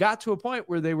 They got to a point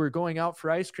where they were going out for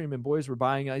ice cream and boys were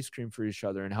buying ice cream for each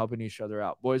other and helping each other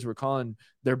out. Boys were calling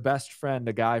their best friend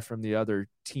a guy from the other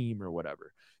team or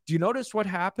whatever. Do you notice what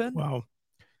happened? Wow.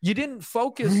 You didn't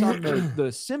focus on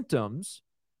the symptoms.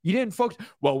 You didn't focus.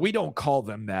 Well, we don't call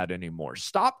them that anymore.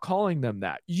 Stop calling them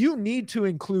that. You need to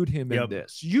include him in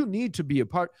this. You need to be a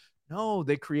part. No,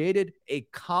 they created a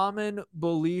common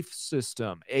belief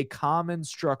system, a common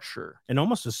structure. And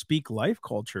almost a speak life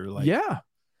culture. Like, yeah.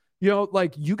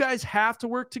 Like you guys have to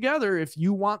work together if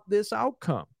you want this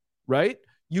outcome, right?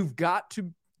 You got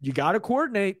to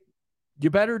coordinate.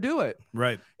 You better do it.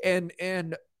 Right.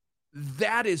 And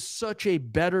that is such a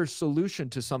better solution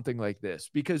to something like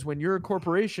this, because when you're a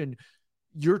corporation,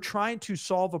 you're trying to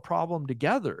solve a problem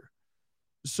together.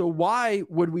 So why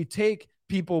would we take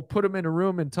people, put them in a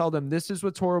room and tell them, this is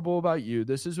what's horrible about you.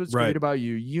 This is what's great about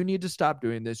you. You need to stop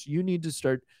doing this. You need to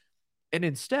start. And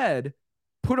instead,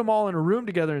 put them all in a room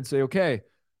together and say, okay,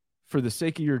 for the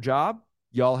sake of your job,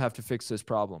 y'all have to fix this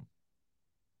problem.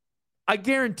 I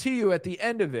guarantee you at the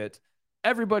end of it,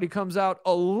 everybody comes out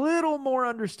a little more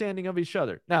understanding of each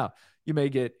other. Now, you may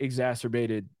get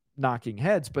exacerbated knocking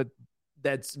heads, but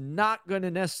that's not going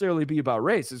to necessarily be about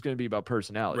race. It's going to be about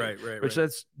personality. Right. Which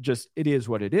that's just, it is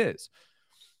what it is.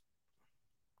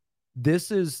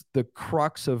 This is the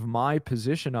crux of my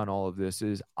position on all of this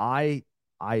is I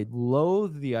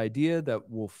loathe the idea that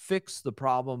we'll fix the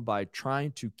problem by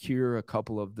trying to cure a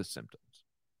couple of the symptoms.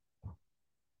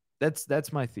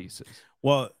 That's my thesis.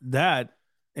 Well, that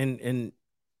and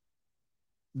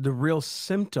the real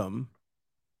symptom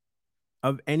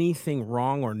of anything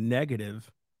wrong or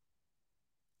negative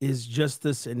is just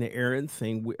this inherent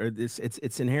thing, or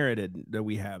it's inherited that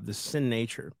we have, the sin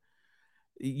nature.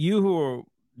 You who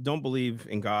don't believe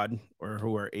in God or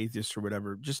who are atheists or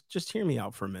whatever, just hear me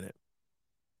out for a minute.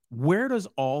 Where does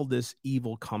all this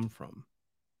evil come from?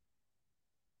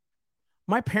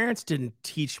 My parents didn't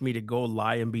teach me to go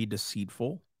lie and be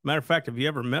deceitful. Matter of fact, have you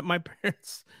ever met my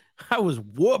parents? I was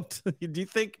whooped. Do you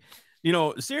think,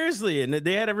 seriously, and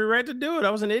they had every right to do it. I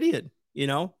was an idiot,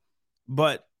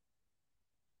 but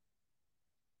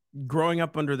growing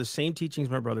up under the same teachings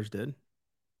my brothers did,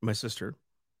 my sister,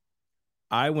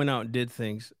 I went out and did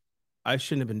things I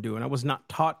shouldn't have been doing. I was not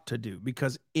taught to do,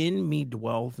 because in me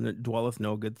dwelleth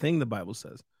no good thing, the Bible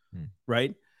says,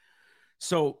 right?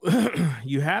 So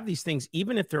you have these things,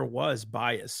 even if there was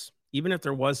bias, even if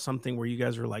there was something where you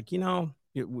guys are like,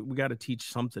 we got to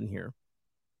teach something here.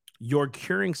 You're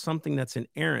curing something that's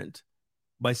inerrant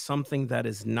by something that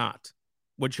is not.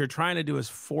 What you're trying to do is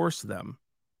force them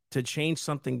to change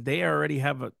something they already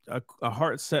have a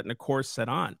heart set and a course set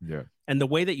on. Yeah. And the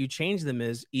way that you change them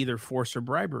is either force or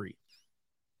bribery.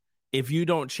 If you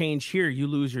don't change here, you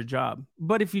lose your job.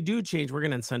 But if you do change, we're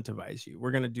going to incentivize you.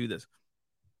 We're going to do this.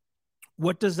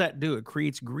 What does that do? It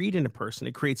creates greed in a person.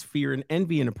 It creates fear and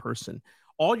envy in a person.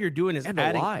 All you're doing is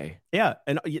adding. A lie. Yeah,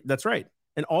 and that's right.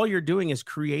 And all you're doing is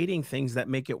creating things that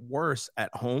make it worse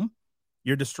at home.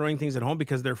 You're destroying things at home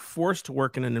because they're forced to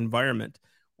work in an environment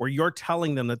where you're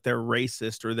telling them that they're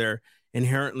racist or they're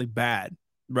inherently bad,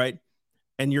 right?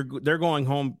 And they're going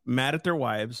home mad at their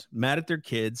wives, mad at their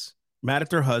kids, mad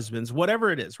at their husbands, whatever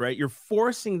it is, right? You're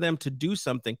forcing them to do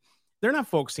something. They're not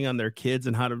focusing on their kids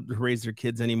and how to raise their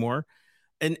kids anymore.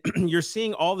 And you're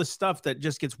seeing all the stuff that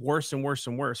just gets worse and worse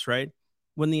and worse, right?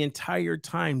 When the entire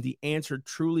time the answer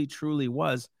truly, truly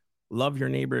was love your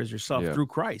neighbor as yourself through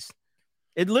Christ.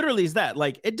 It literally is that.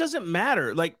 Like, it doesn't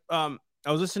matter. Like, I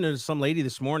was listening to some lady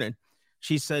this morning.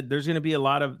 She said there's going to be a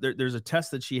lot of, there's a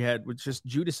test that she had with just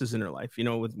Judas's in her life,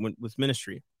 with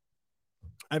ministry.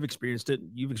 I've experienced it.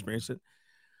 You've experienced it.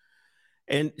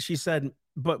 And she said,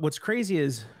 but what's crazy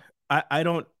is I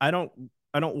don't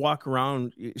walk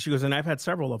around. She goes, and I've had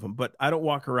several of them, but I don't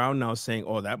walk around now saying,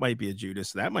 oh, that might be a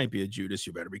Judas. That might be a Judas.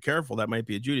 You better be careful. That might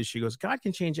be a Judas. She goes, God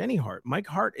can change any heart. My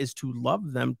heart is to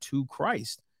love them to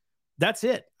Christ. That's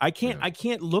it. I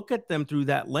can't look at them through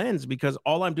that lens, because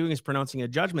all I'm doing is pronouncing a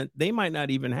judgment they might not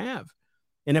even have.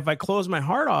 And if I close my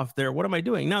heart off there, what am I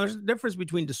doing? Now, there's a difference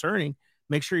between discerning.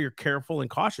 Make sure you're careful and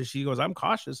cautious. She goes, I'm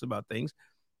cautious about things,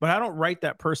 but I don't write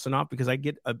that person off because I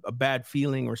get a bad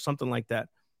feeling or something like that.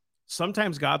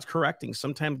 Sometimes God's correcting.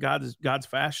 Sometimes God's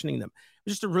fashioning them.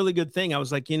 It's just a really good thing. I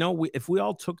was like, if we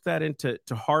all took that into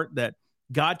heart, that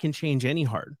God can change any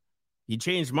heart. He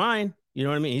changed mine. You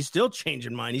know what I mean? He's still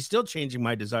changing mine. He's still changing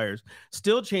my desires,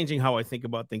 still changing how I think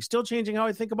about things, still changing how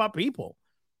I think about people.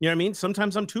 You know what I mean?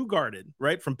 Sometimes I'm too guarded,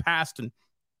 right? From past and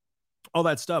all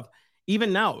that stuff.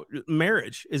 Even now,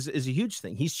 marriage is a huge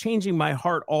thing. He's changing my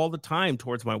heart all the time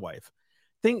towards my wife.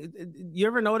 You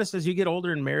ever notice as you get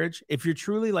older in marriage, if you're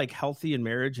truly like healthy in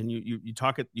marriage and you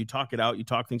talk it out, you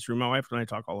talk things through. My wife and I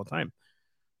talk all the time,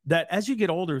 that as you get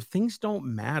older, things don't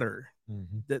matter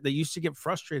that they used to get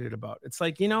frustrated about. It's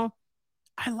like,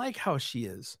 I like how she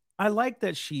is. I like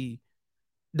that she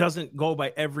doesn't go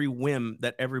by every whim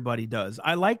that everybody does.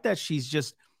 I like that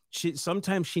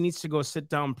sometimes she needs to go sit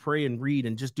down, pray and read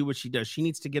and just do what she does. She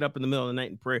needs to get up in the middle of the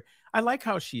night and pray. I like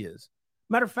how she is.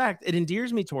 Matter of fact, it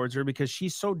endears me towards her because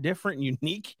she's so different and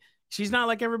unique. She's not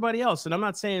like everybody else. And I'm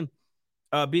not saying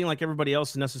being like everybody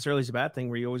else necessarily is a bad thing,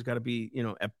 where you always got to be,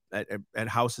 at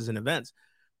houses and events.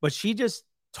 But she just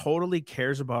totally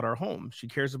cares about our home. She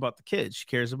cares about the kids. She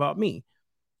cares about me.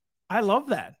 I love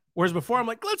that. Whereas before I'm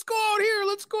like, let's go out here.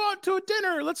 Let's go out to a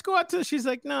dinner. Let's go out to, she's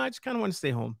like, no, I just kind of want to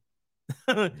stay home.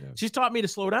 She's taught me to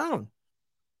slow down.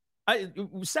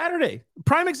 Saturday,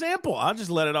 prime example. I'll just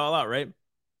let it all out, right?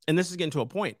 And this is getting to a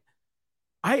point.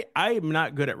 I am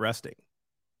not good at resting.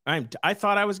 I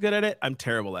thought I was good at it. I'm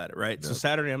terrible at it, right? Yep. So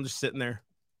Saturday, I'm just sitting there.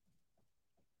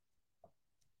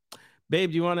 Babe,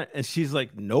 do you want to? And she's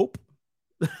like, nope.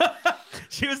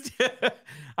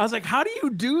 I was like, how do you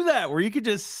do that? Where you could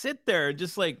just sit there and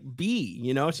just like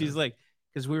be, She's like,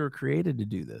 because we were created to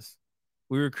do this.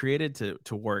 We were created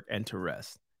to work and to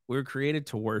rest. We were created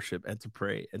to worship and to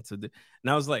pray and to. And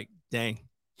I was like, dang,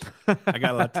 I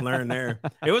got a lot to learn there.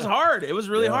 It was hard. It was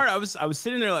really hard. I was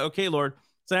sitting there like, okay, Lord.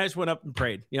 So I just went up and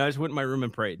prayed. I just went in my room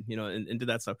and prayed. And did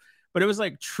that stuff. But it was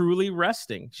like truly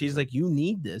resting. She's like, you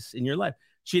need this in your life.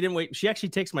 She didn't wait. She actually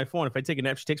takes my phone. If I take a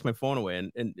nap, she takes my phone away.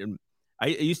 And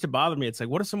it used to bother me. It's like,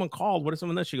 what if someone called? What if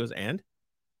someone does? She goes, and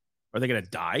are they gonna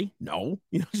die? No.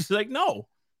 She's like, no.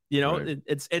 Right.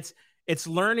 It's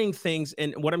learning things.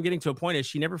 And what I'm getting to a point is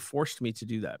she never forced me to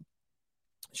do that.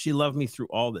 She loved me through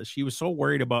all this. She was so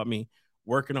worried about me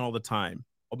working all the time.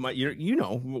 My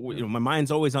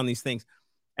mind's always on these things.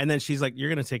 And then she's like, you're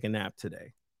gonna take a nap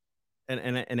today.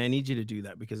 And I need you to do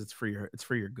that because it's for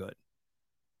your good.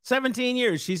 17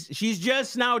 years. She's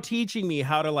just now teaching me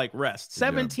how to like rest.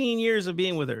 17 years of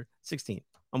being with her. 16,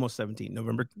 almost 17.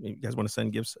 November. You guys want to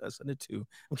send gifts? Send it too.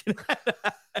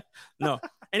 No.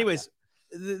 Anyways,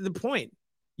 the point,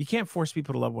 you can't force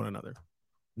people to love one another.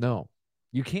 No,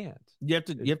 you can't. You have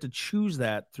to choose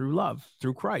that through love,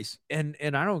 through Christ. And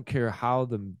I don't care how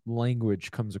the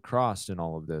language comes across in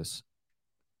all of this.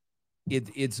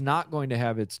 It's not going to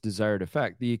have its desired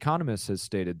effect. The Economist has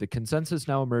stated the consensus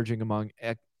now emerging among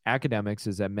academics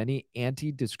is that many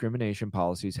anti-discrimination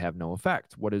policies have no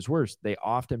effect. What is worse, they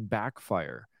often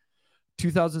backfire.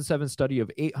 2007 study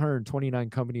of 829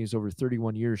 companies over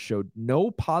 31 years showed no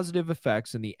positive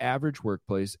effects in the average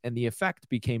workplace, and the effect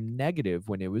became negative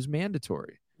when it was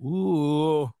mandatory.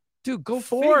 Ooh. Dude, go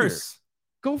figure.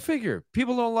 Go figure.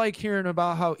 People don't like hearing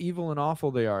about how evil and awful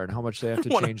they are and how much they have to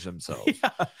change themselves.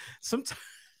 Yeah. Sometimes.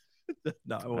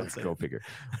 No, I won't say. Go figure.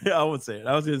 Yeah, I won't say it.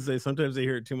 I was going to say sometimes they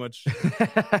hear it too much.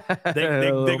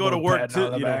 they go to work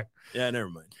too. Yeah, never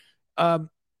mind.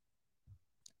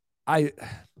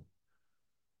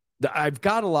 I've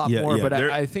got a lot more, but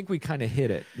I think we kind of hit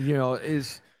it.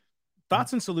 Is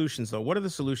thoughts and solutions though. What are the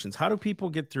solutions? How do people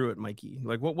get through it, Mikey?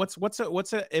 Like what's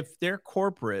if they're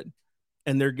corporate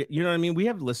and they're what I mean? We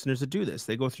have listeners that do this.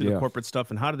 They go through the corporate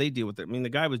stuff, and how do they deal with it? I mean, the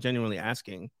guy was genuinely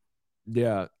asking.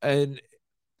 Yeah, and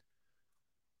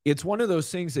it's one of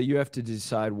those things that you have to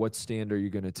decide what stand are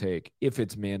you going to take if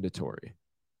it's mandatory.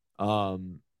 Are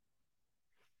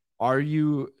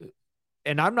you?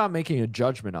 And I'm not making a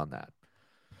judgment on that.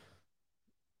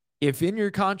 If in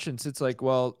your conscience it's like,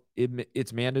 well,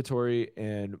 it's mandatory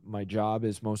and my job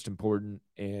is most important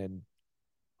and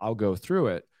I'll go through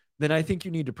it, then I think you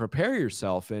need to prepare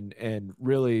yourself and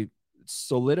really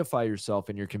solidify yourself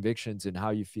in your convictions and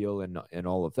how you feel and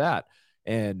all of that,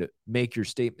 and make your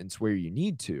statements where you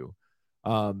need to.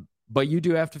 But you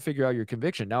do have to figure out your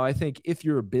conviction. Now, I think if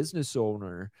you're a business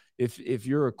owner, if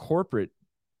you're a corporate,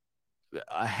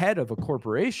 a head of a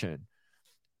corporation,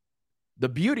 the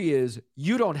beauty is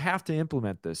you don't have to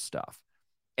implement this stuff.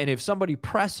 And if somebody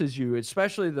presses you,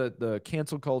 especially the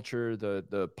cancel culture,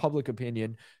 the public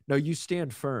opinion, no, you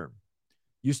stand firm.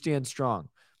 You stand strong.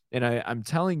 And I'm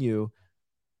telling you,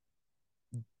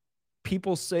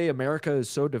 people say America is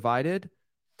so divided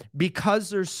because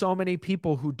there's so many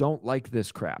people who don't like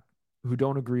this crap, who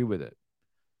don't agree with it.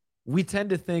 We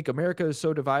tend to think America is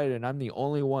so divided and I'm the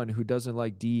only one who doesn't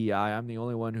like DEI. I'm the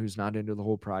only one who's not into the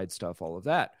whole pride stuff, all of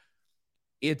that.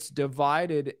 It's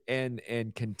divided and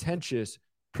contentious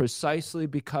precisely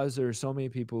because there are so many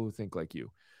people who think like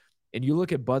you. And you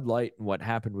look at Bud Light and what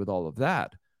happened with all of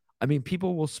that. I mean,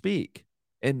 people will speak.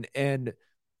 And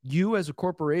you as a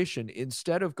corporation,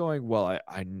 instead of going, well,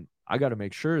 I got to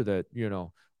make sure that,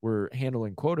 we're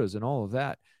handling quotas and all of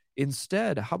that.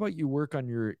 Instead, how about you work on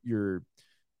your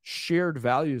shared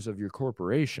values of your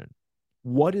corporation?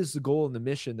 What is the goal and the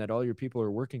mission that all your people are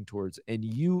working towards? And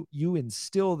you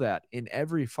instill that in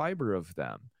every fiber of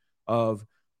them of,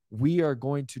 we are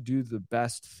going to do the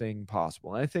best thing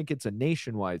possible. And I think it's a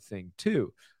nationwide thing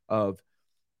too, of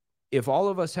if all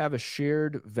of us have a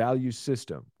shared value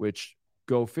system, which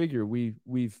go figure,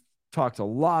 we've talked a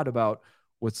lot about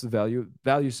what's the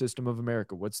value system of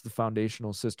America, what's the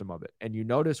foundational system of it. And you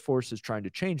notice forces trying to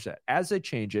change that. As they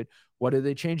change it, what are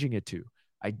they changing it to?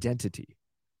 Identity.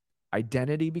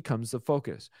 Identity becomes the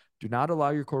focus. Do not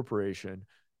allow your corporation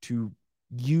to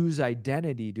use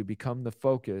identity to become the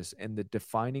focus and the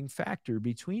defining factor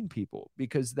between people,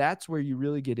 because that's where you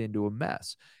really get into a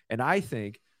mess. And I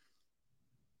think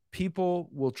people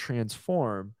will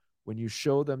transform when you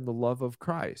show them the love of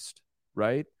Christ,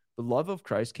 right? The love of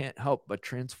Christ can't help but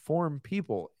transform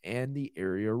people and the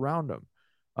area around them.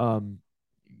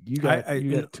 You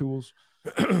got tools.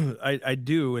 I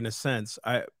do, in a sense.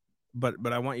 But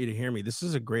I want you to hear me. This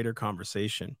is a greater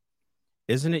conversation.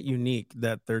 Isn't it unique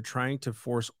that they're trying to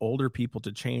force older people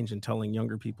to change and telling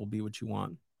younger people, be what you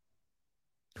want?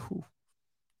 Whew.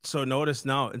 So notice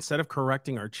now, instead of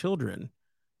correcting our children,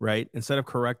 right? Instead of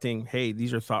correcting, hey,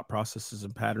 these are thought processes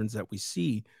and patterns that we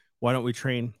see. Why don't we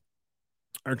train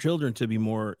our children to be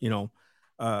more,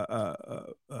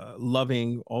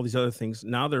 loving, all these other things?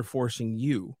 Now they're forcing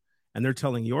you, and they're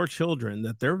telling your children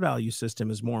that their value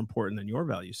system is more important than your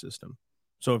value system.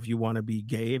 So if you want to be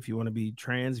gay, if you want to be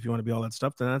trans, if you want to be all that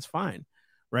stuff, then that's fine,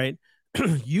 right?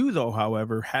 You, though,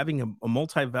 however, having a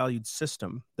multi-valued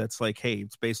system that's like, hey,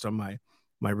 it's based on my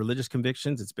religious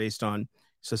convictions, it's based on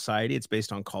society, it's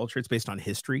based on culture, it's based on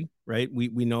history, right? We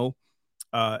know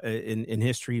in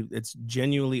history, it's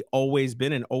genuinely always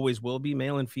been and always will be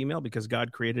male and female because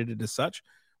God created it as such,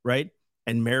 right?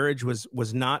 And marriage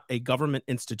was not a government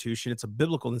institution. It's a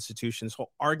biblical institution. This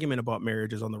whole argument about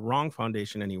marriage is on the wrong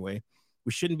foundation anyway.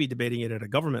 We shouldn't be debating it at a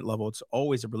government level. It's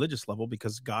always a religious level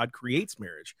because God creates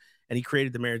marriage, and he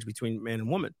created the marriage between man and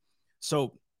woman.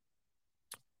 So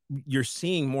you're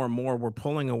seeing more and more, we're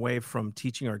pulling away from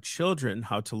teaching our children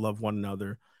how to love one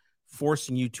another,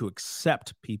 forcing you to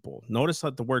accept people. Notice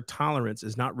that the word tolerance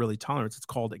is not really tolerance. It's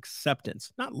called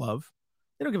acceptance, not love.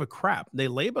 They don't give a crap. They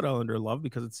label it under love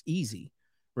because it's easy,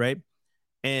 right?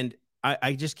 And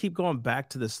I just keep going back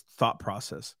to this thought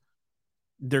process.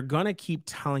 They're going to keep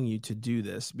telling you to do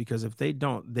this because if they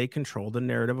don't, they control the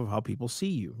narrative of how people see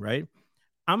you, right?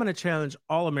 I'm going to challenge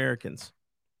all Americans,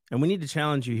 and we need to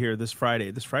challenge you here this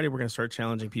Friday. This Friday, we're going to start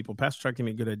challenging people. Pastor Chuck gave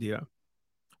me a good idea.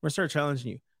 We're going to start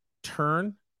challenging you.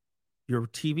 Turn your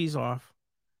TVs off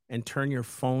and turn your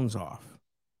phones off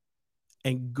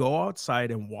and go outside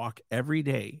and walk every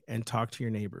day and talk to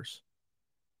your neighbors.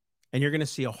 And you're going to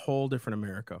see a whole different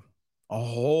America, a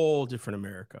whole different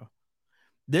America.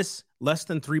 This less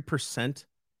than 3%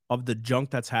 of the junk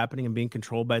that's happening and being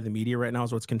controlled by the media right now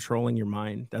is what's controlling your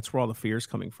mind. That's where all the fear is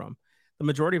coming from. The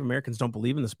majority of Americans don't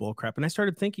believe in this bull crap. And I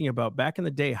started thinking about back in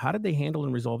the day, how did they handle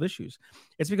and resolve issues?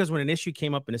 It's because when an issue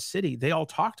came up in a city, they all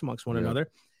talked amongst one another.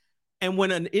 And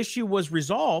when an issue was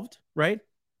resolved, right,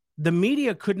 the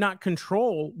media could not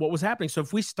control what was happening. So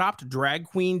if we stopped drag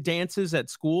queen dances at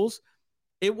schools,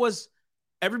 it was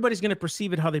everybody's going to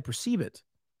perceive it how they perceive it.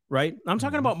 Right. I'm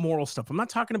talking about moral stuff. I'm not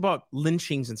talking about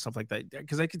lynchings and stuff like that,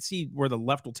 because I can see where the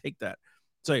left will take that.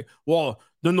 Say, well,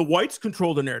 then the whites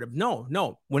control the narrative.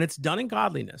 No. When it's done in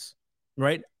godliness,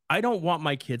 right? I don't want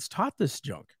my kids taught this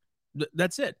junk.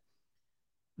 That's it.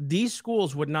 These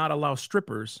schools would not allow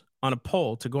strippers on a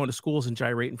pole to go into schools and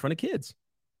gyrate in front of kids.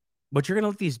 But you're going to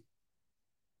let these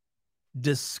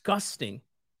disgusting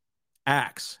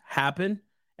acts happen.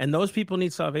 And those people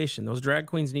need salvation. Those drag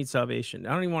queens need salvation.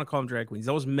 I don't even want to call them drag queens.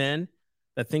 Those men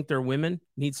that think they're women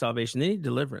need salvation. They need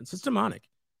deliverance. It's demonic,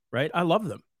 right? I love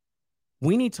them.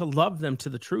 We need to love them to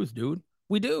the truth, dude.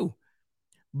 We do.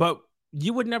 But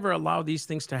you would never allow these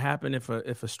things to happen if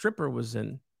a stripper was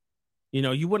in,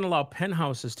 you wouldn't allow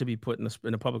penthouses to be put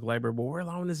in a public library, but we're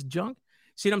allowing this junk.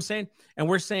 See what I'm saying? And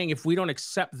we're saying if we don't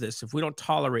accept this, if we don't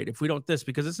tolerate, if we don't this,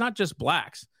 because it's not just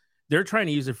blacks. They're trying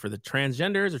to use it for the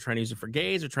transgenders. They're trying to use it for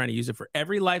gays. They're trying to use it for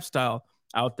every lifestyle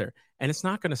out there. And it's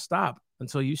not going to stop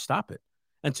until you stop it,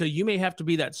 until you may have to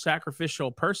be that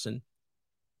sacrificial person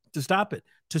to stop it,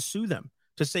 to sue them,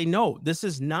 to say, no, this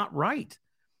is not right.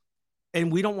 And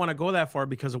we don't want to go that far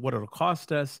because of what it'll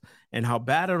cost us and how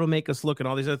bad it'll make us look and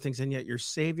all these other things. And yet your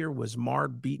Savior was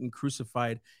marred, beaten,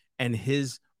 crucified, and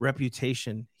his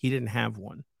reputation, he didn't have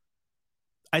one.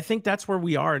 I think that's where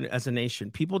we are as a nation.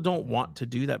 People don't want to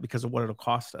do that because of what it'll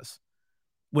cost us.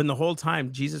 When the whole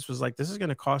time Jesus was like, this is going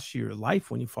to cost you your life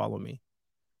when you follow me.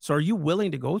 So are you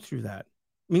willing to go through that?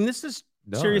 I mean, this is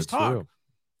serious talk. True.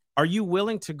 Are you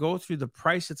willing to go through the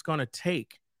price it's going to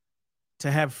take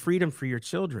to have freedom for your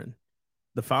children?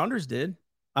 The founders did.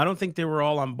 I don't think they were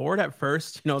all on board at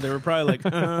first. They were probably like,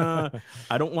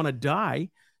 I don't want to die,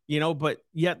 but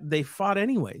yet they fought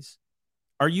anyways.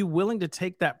 Are you willing to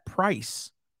take that price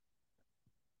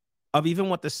of even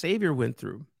what the Savior went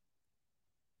through?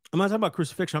 I'm not talking about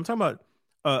crucifixion. I'm talking about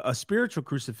a spiritual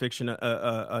crucifixion,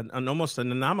 an almost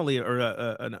an anomaly or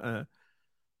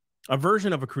a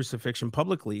version of a crucifixion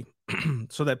publicly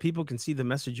so that people can see the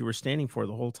message you were standing for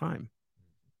the whole time.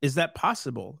 Is that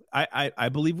possible? I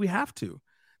believe we have to.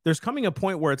 There's coming a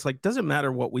point where it's like, doesn't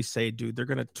matter what we say, dude. They're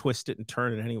going to twist it and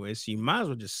turn it anyway. So you might as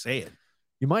well just say it.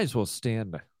 You might as well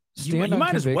stand you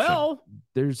might as well.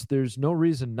 There's no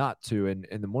reason not to. And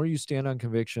the more you stand on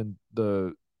conviction,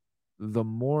 the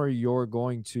more you're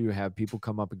going to have people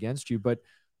come up against you, but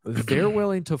they're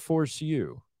willing to force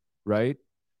you, right?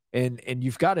 And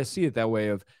you've got to see it that way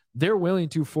of they're willing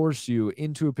to force you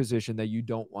into a position that you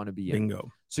don't want to be in.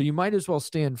 Bingo. So you might as well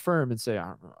stand firm and say,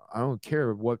 I don't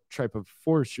care what type of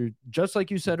force you're, just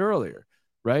like you said earlier,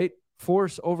 right?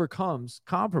 Force overcomes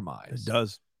compromise. It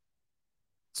does.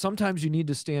 sometimes you need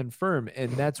to stand firm.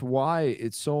 And that's why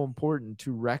it's so important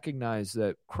to recognize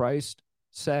that Christ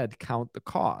said, count the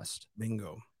cost.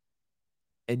 Bingo.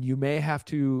 And you may have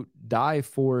to die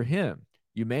for him.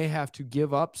 You may have to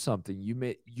give up something.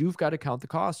 You've got to count the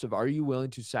cost of, are you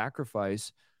willing to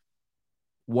sacrifice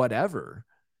whatever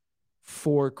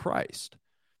for Christ?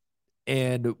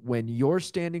 And when you're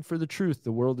standing for the truth,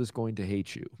 the world is going to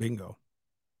hate you. Bingo.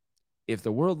 If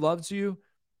the world loves you,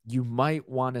 you might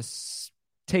want to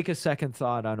take a second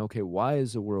thought on, okay, why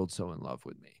is the world so in love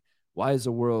with me? Why is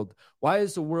the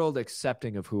world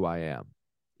accepting of who I am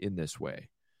in this way?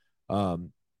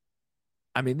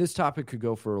 I mean, this topic could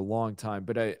go for a long time,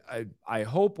 but I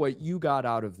hope what you got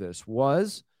out of this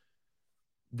was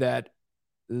that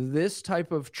this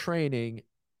type of training,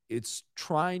 it's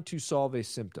trying to solve a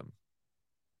symptom.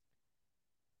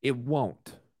 It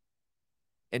won't.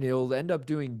 And it'll end up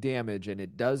doing damage, and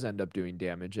it does end up doing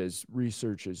damage, as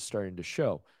research is starting to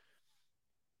show.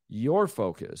 Your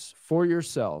focus for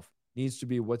yourself needs to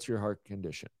be, what's your heart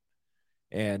condition?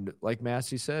 And like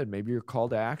Massey said, maybe your call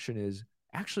to action is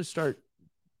actually start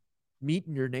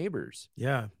meeting your neighbors.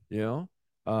 Yeah. You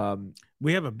know,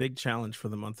 we have a big challenge for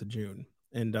the month of June,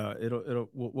 and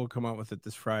we'll come out with it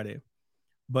this Friday.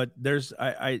 But there's,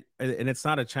 and it's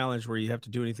not a challenge where you have to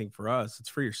do anything for us. It's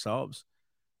for yourselves.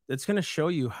 It's going to show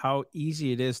you how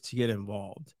easy it is to get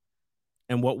involved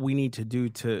and what we need to do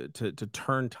to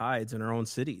turn tides in our own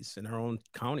cities, in our own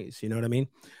counties. You know what I mean?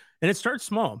 And it starts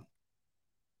small.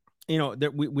 You know,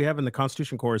 that we have in the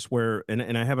Constitution course where,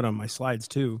 and I have it on my slides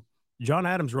too, John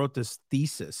Adams wrote this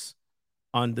thesis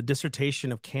on the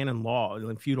dissertation of canon law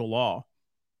and feudal law.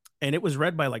 And it was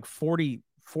read by like 40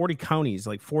 counties,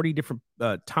 like 40 different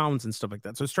towns and stuff like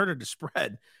that. So it started to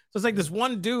spread. So it's like this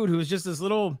one dude who was just this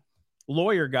little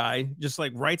lawyer guy, just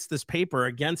like writes this paper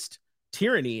against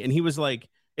tyranny. And he was like,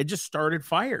 it just started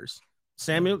fires.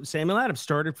 Samuel Adams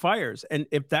started fires. And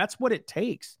if that's what it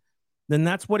takes, then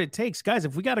that's what it takes. Guys,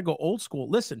 if we got to go old school,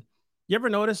 listen, you ever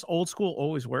notice old school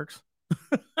always works?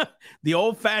 The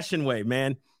old fashioned way,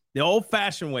 man. The old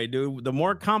fashioned way, dude. The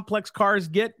more complex cars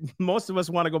get, most of us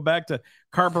want to go back to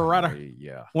carburetor.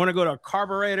 Yeah. Want to go to a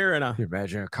carburetor and Can you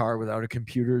imagine a car without a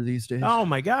computer these days? Oh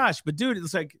my gosh. But dude,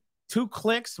 it's like 2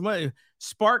 clicks,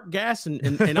 spark, gas,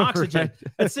 and oxygen.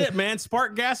 Right. That's it, man.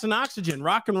 Spark, gas, and oxygen.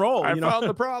 Rock and roll. I found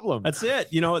the problem. That's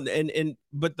it. You know,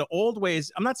 but the old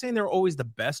ways, I'm not saying they're always the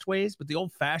best ways, but the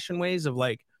old fashioned ways of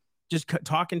like just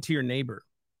talking to your neighbor.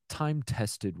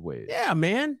 Time-tested ways. Yeah,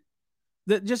 man.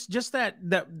 Just that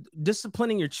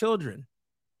disciplining your children,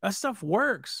 that stuff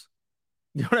works.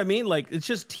 You know what I mean? Like, it's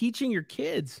just teaching your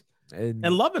kids and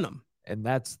loving them. And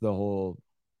that's the whole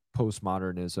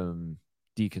postmodernism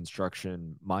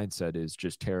deconstruction mindset, is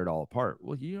just tear it all apart.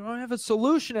 Well, you don't have a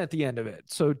solution at the end of it.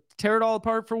 So tear it all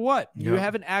apart for what? You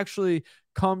haven't actually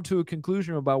come to a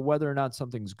conclusion about whether or not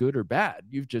something's good or bad.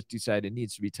 You've just decided it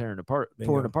needs to be torn apart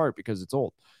because it's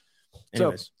old.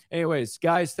 Anyways,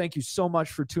 guys, thank you so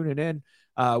much for tuning in.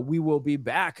 We will be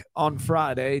back on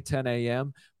Friday, 10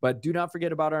 a.m. But do not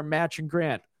forget about our match and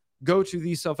grant. Go to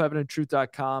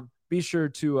theselfevidenttruth.com. Be sure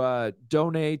to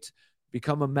donate,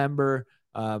 become a member.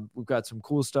 We've got some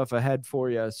cool stuff ahead for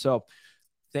you. So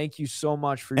thank you so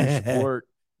much for your support,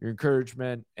 your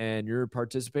encouragement, and your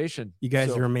participation. You guys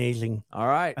are amazing. All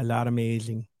right. A lot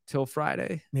amazing. Till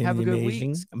Friday. Maybe have a good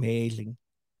amazing, week. Amazing.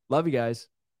 Love you guys.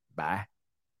 Bye.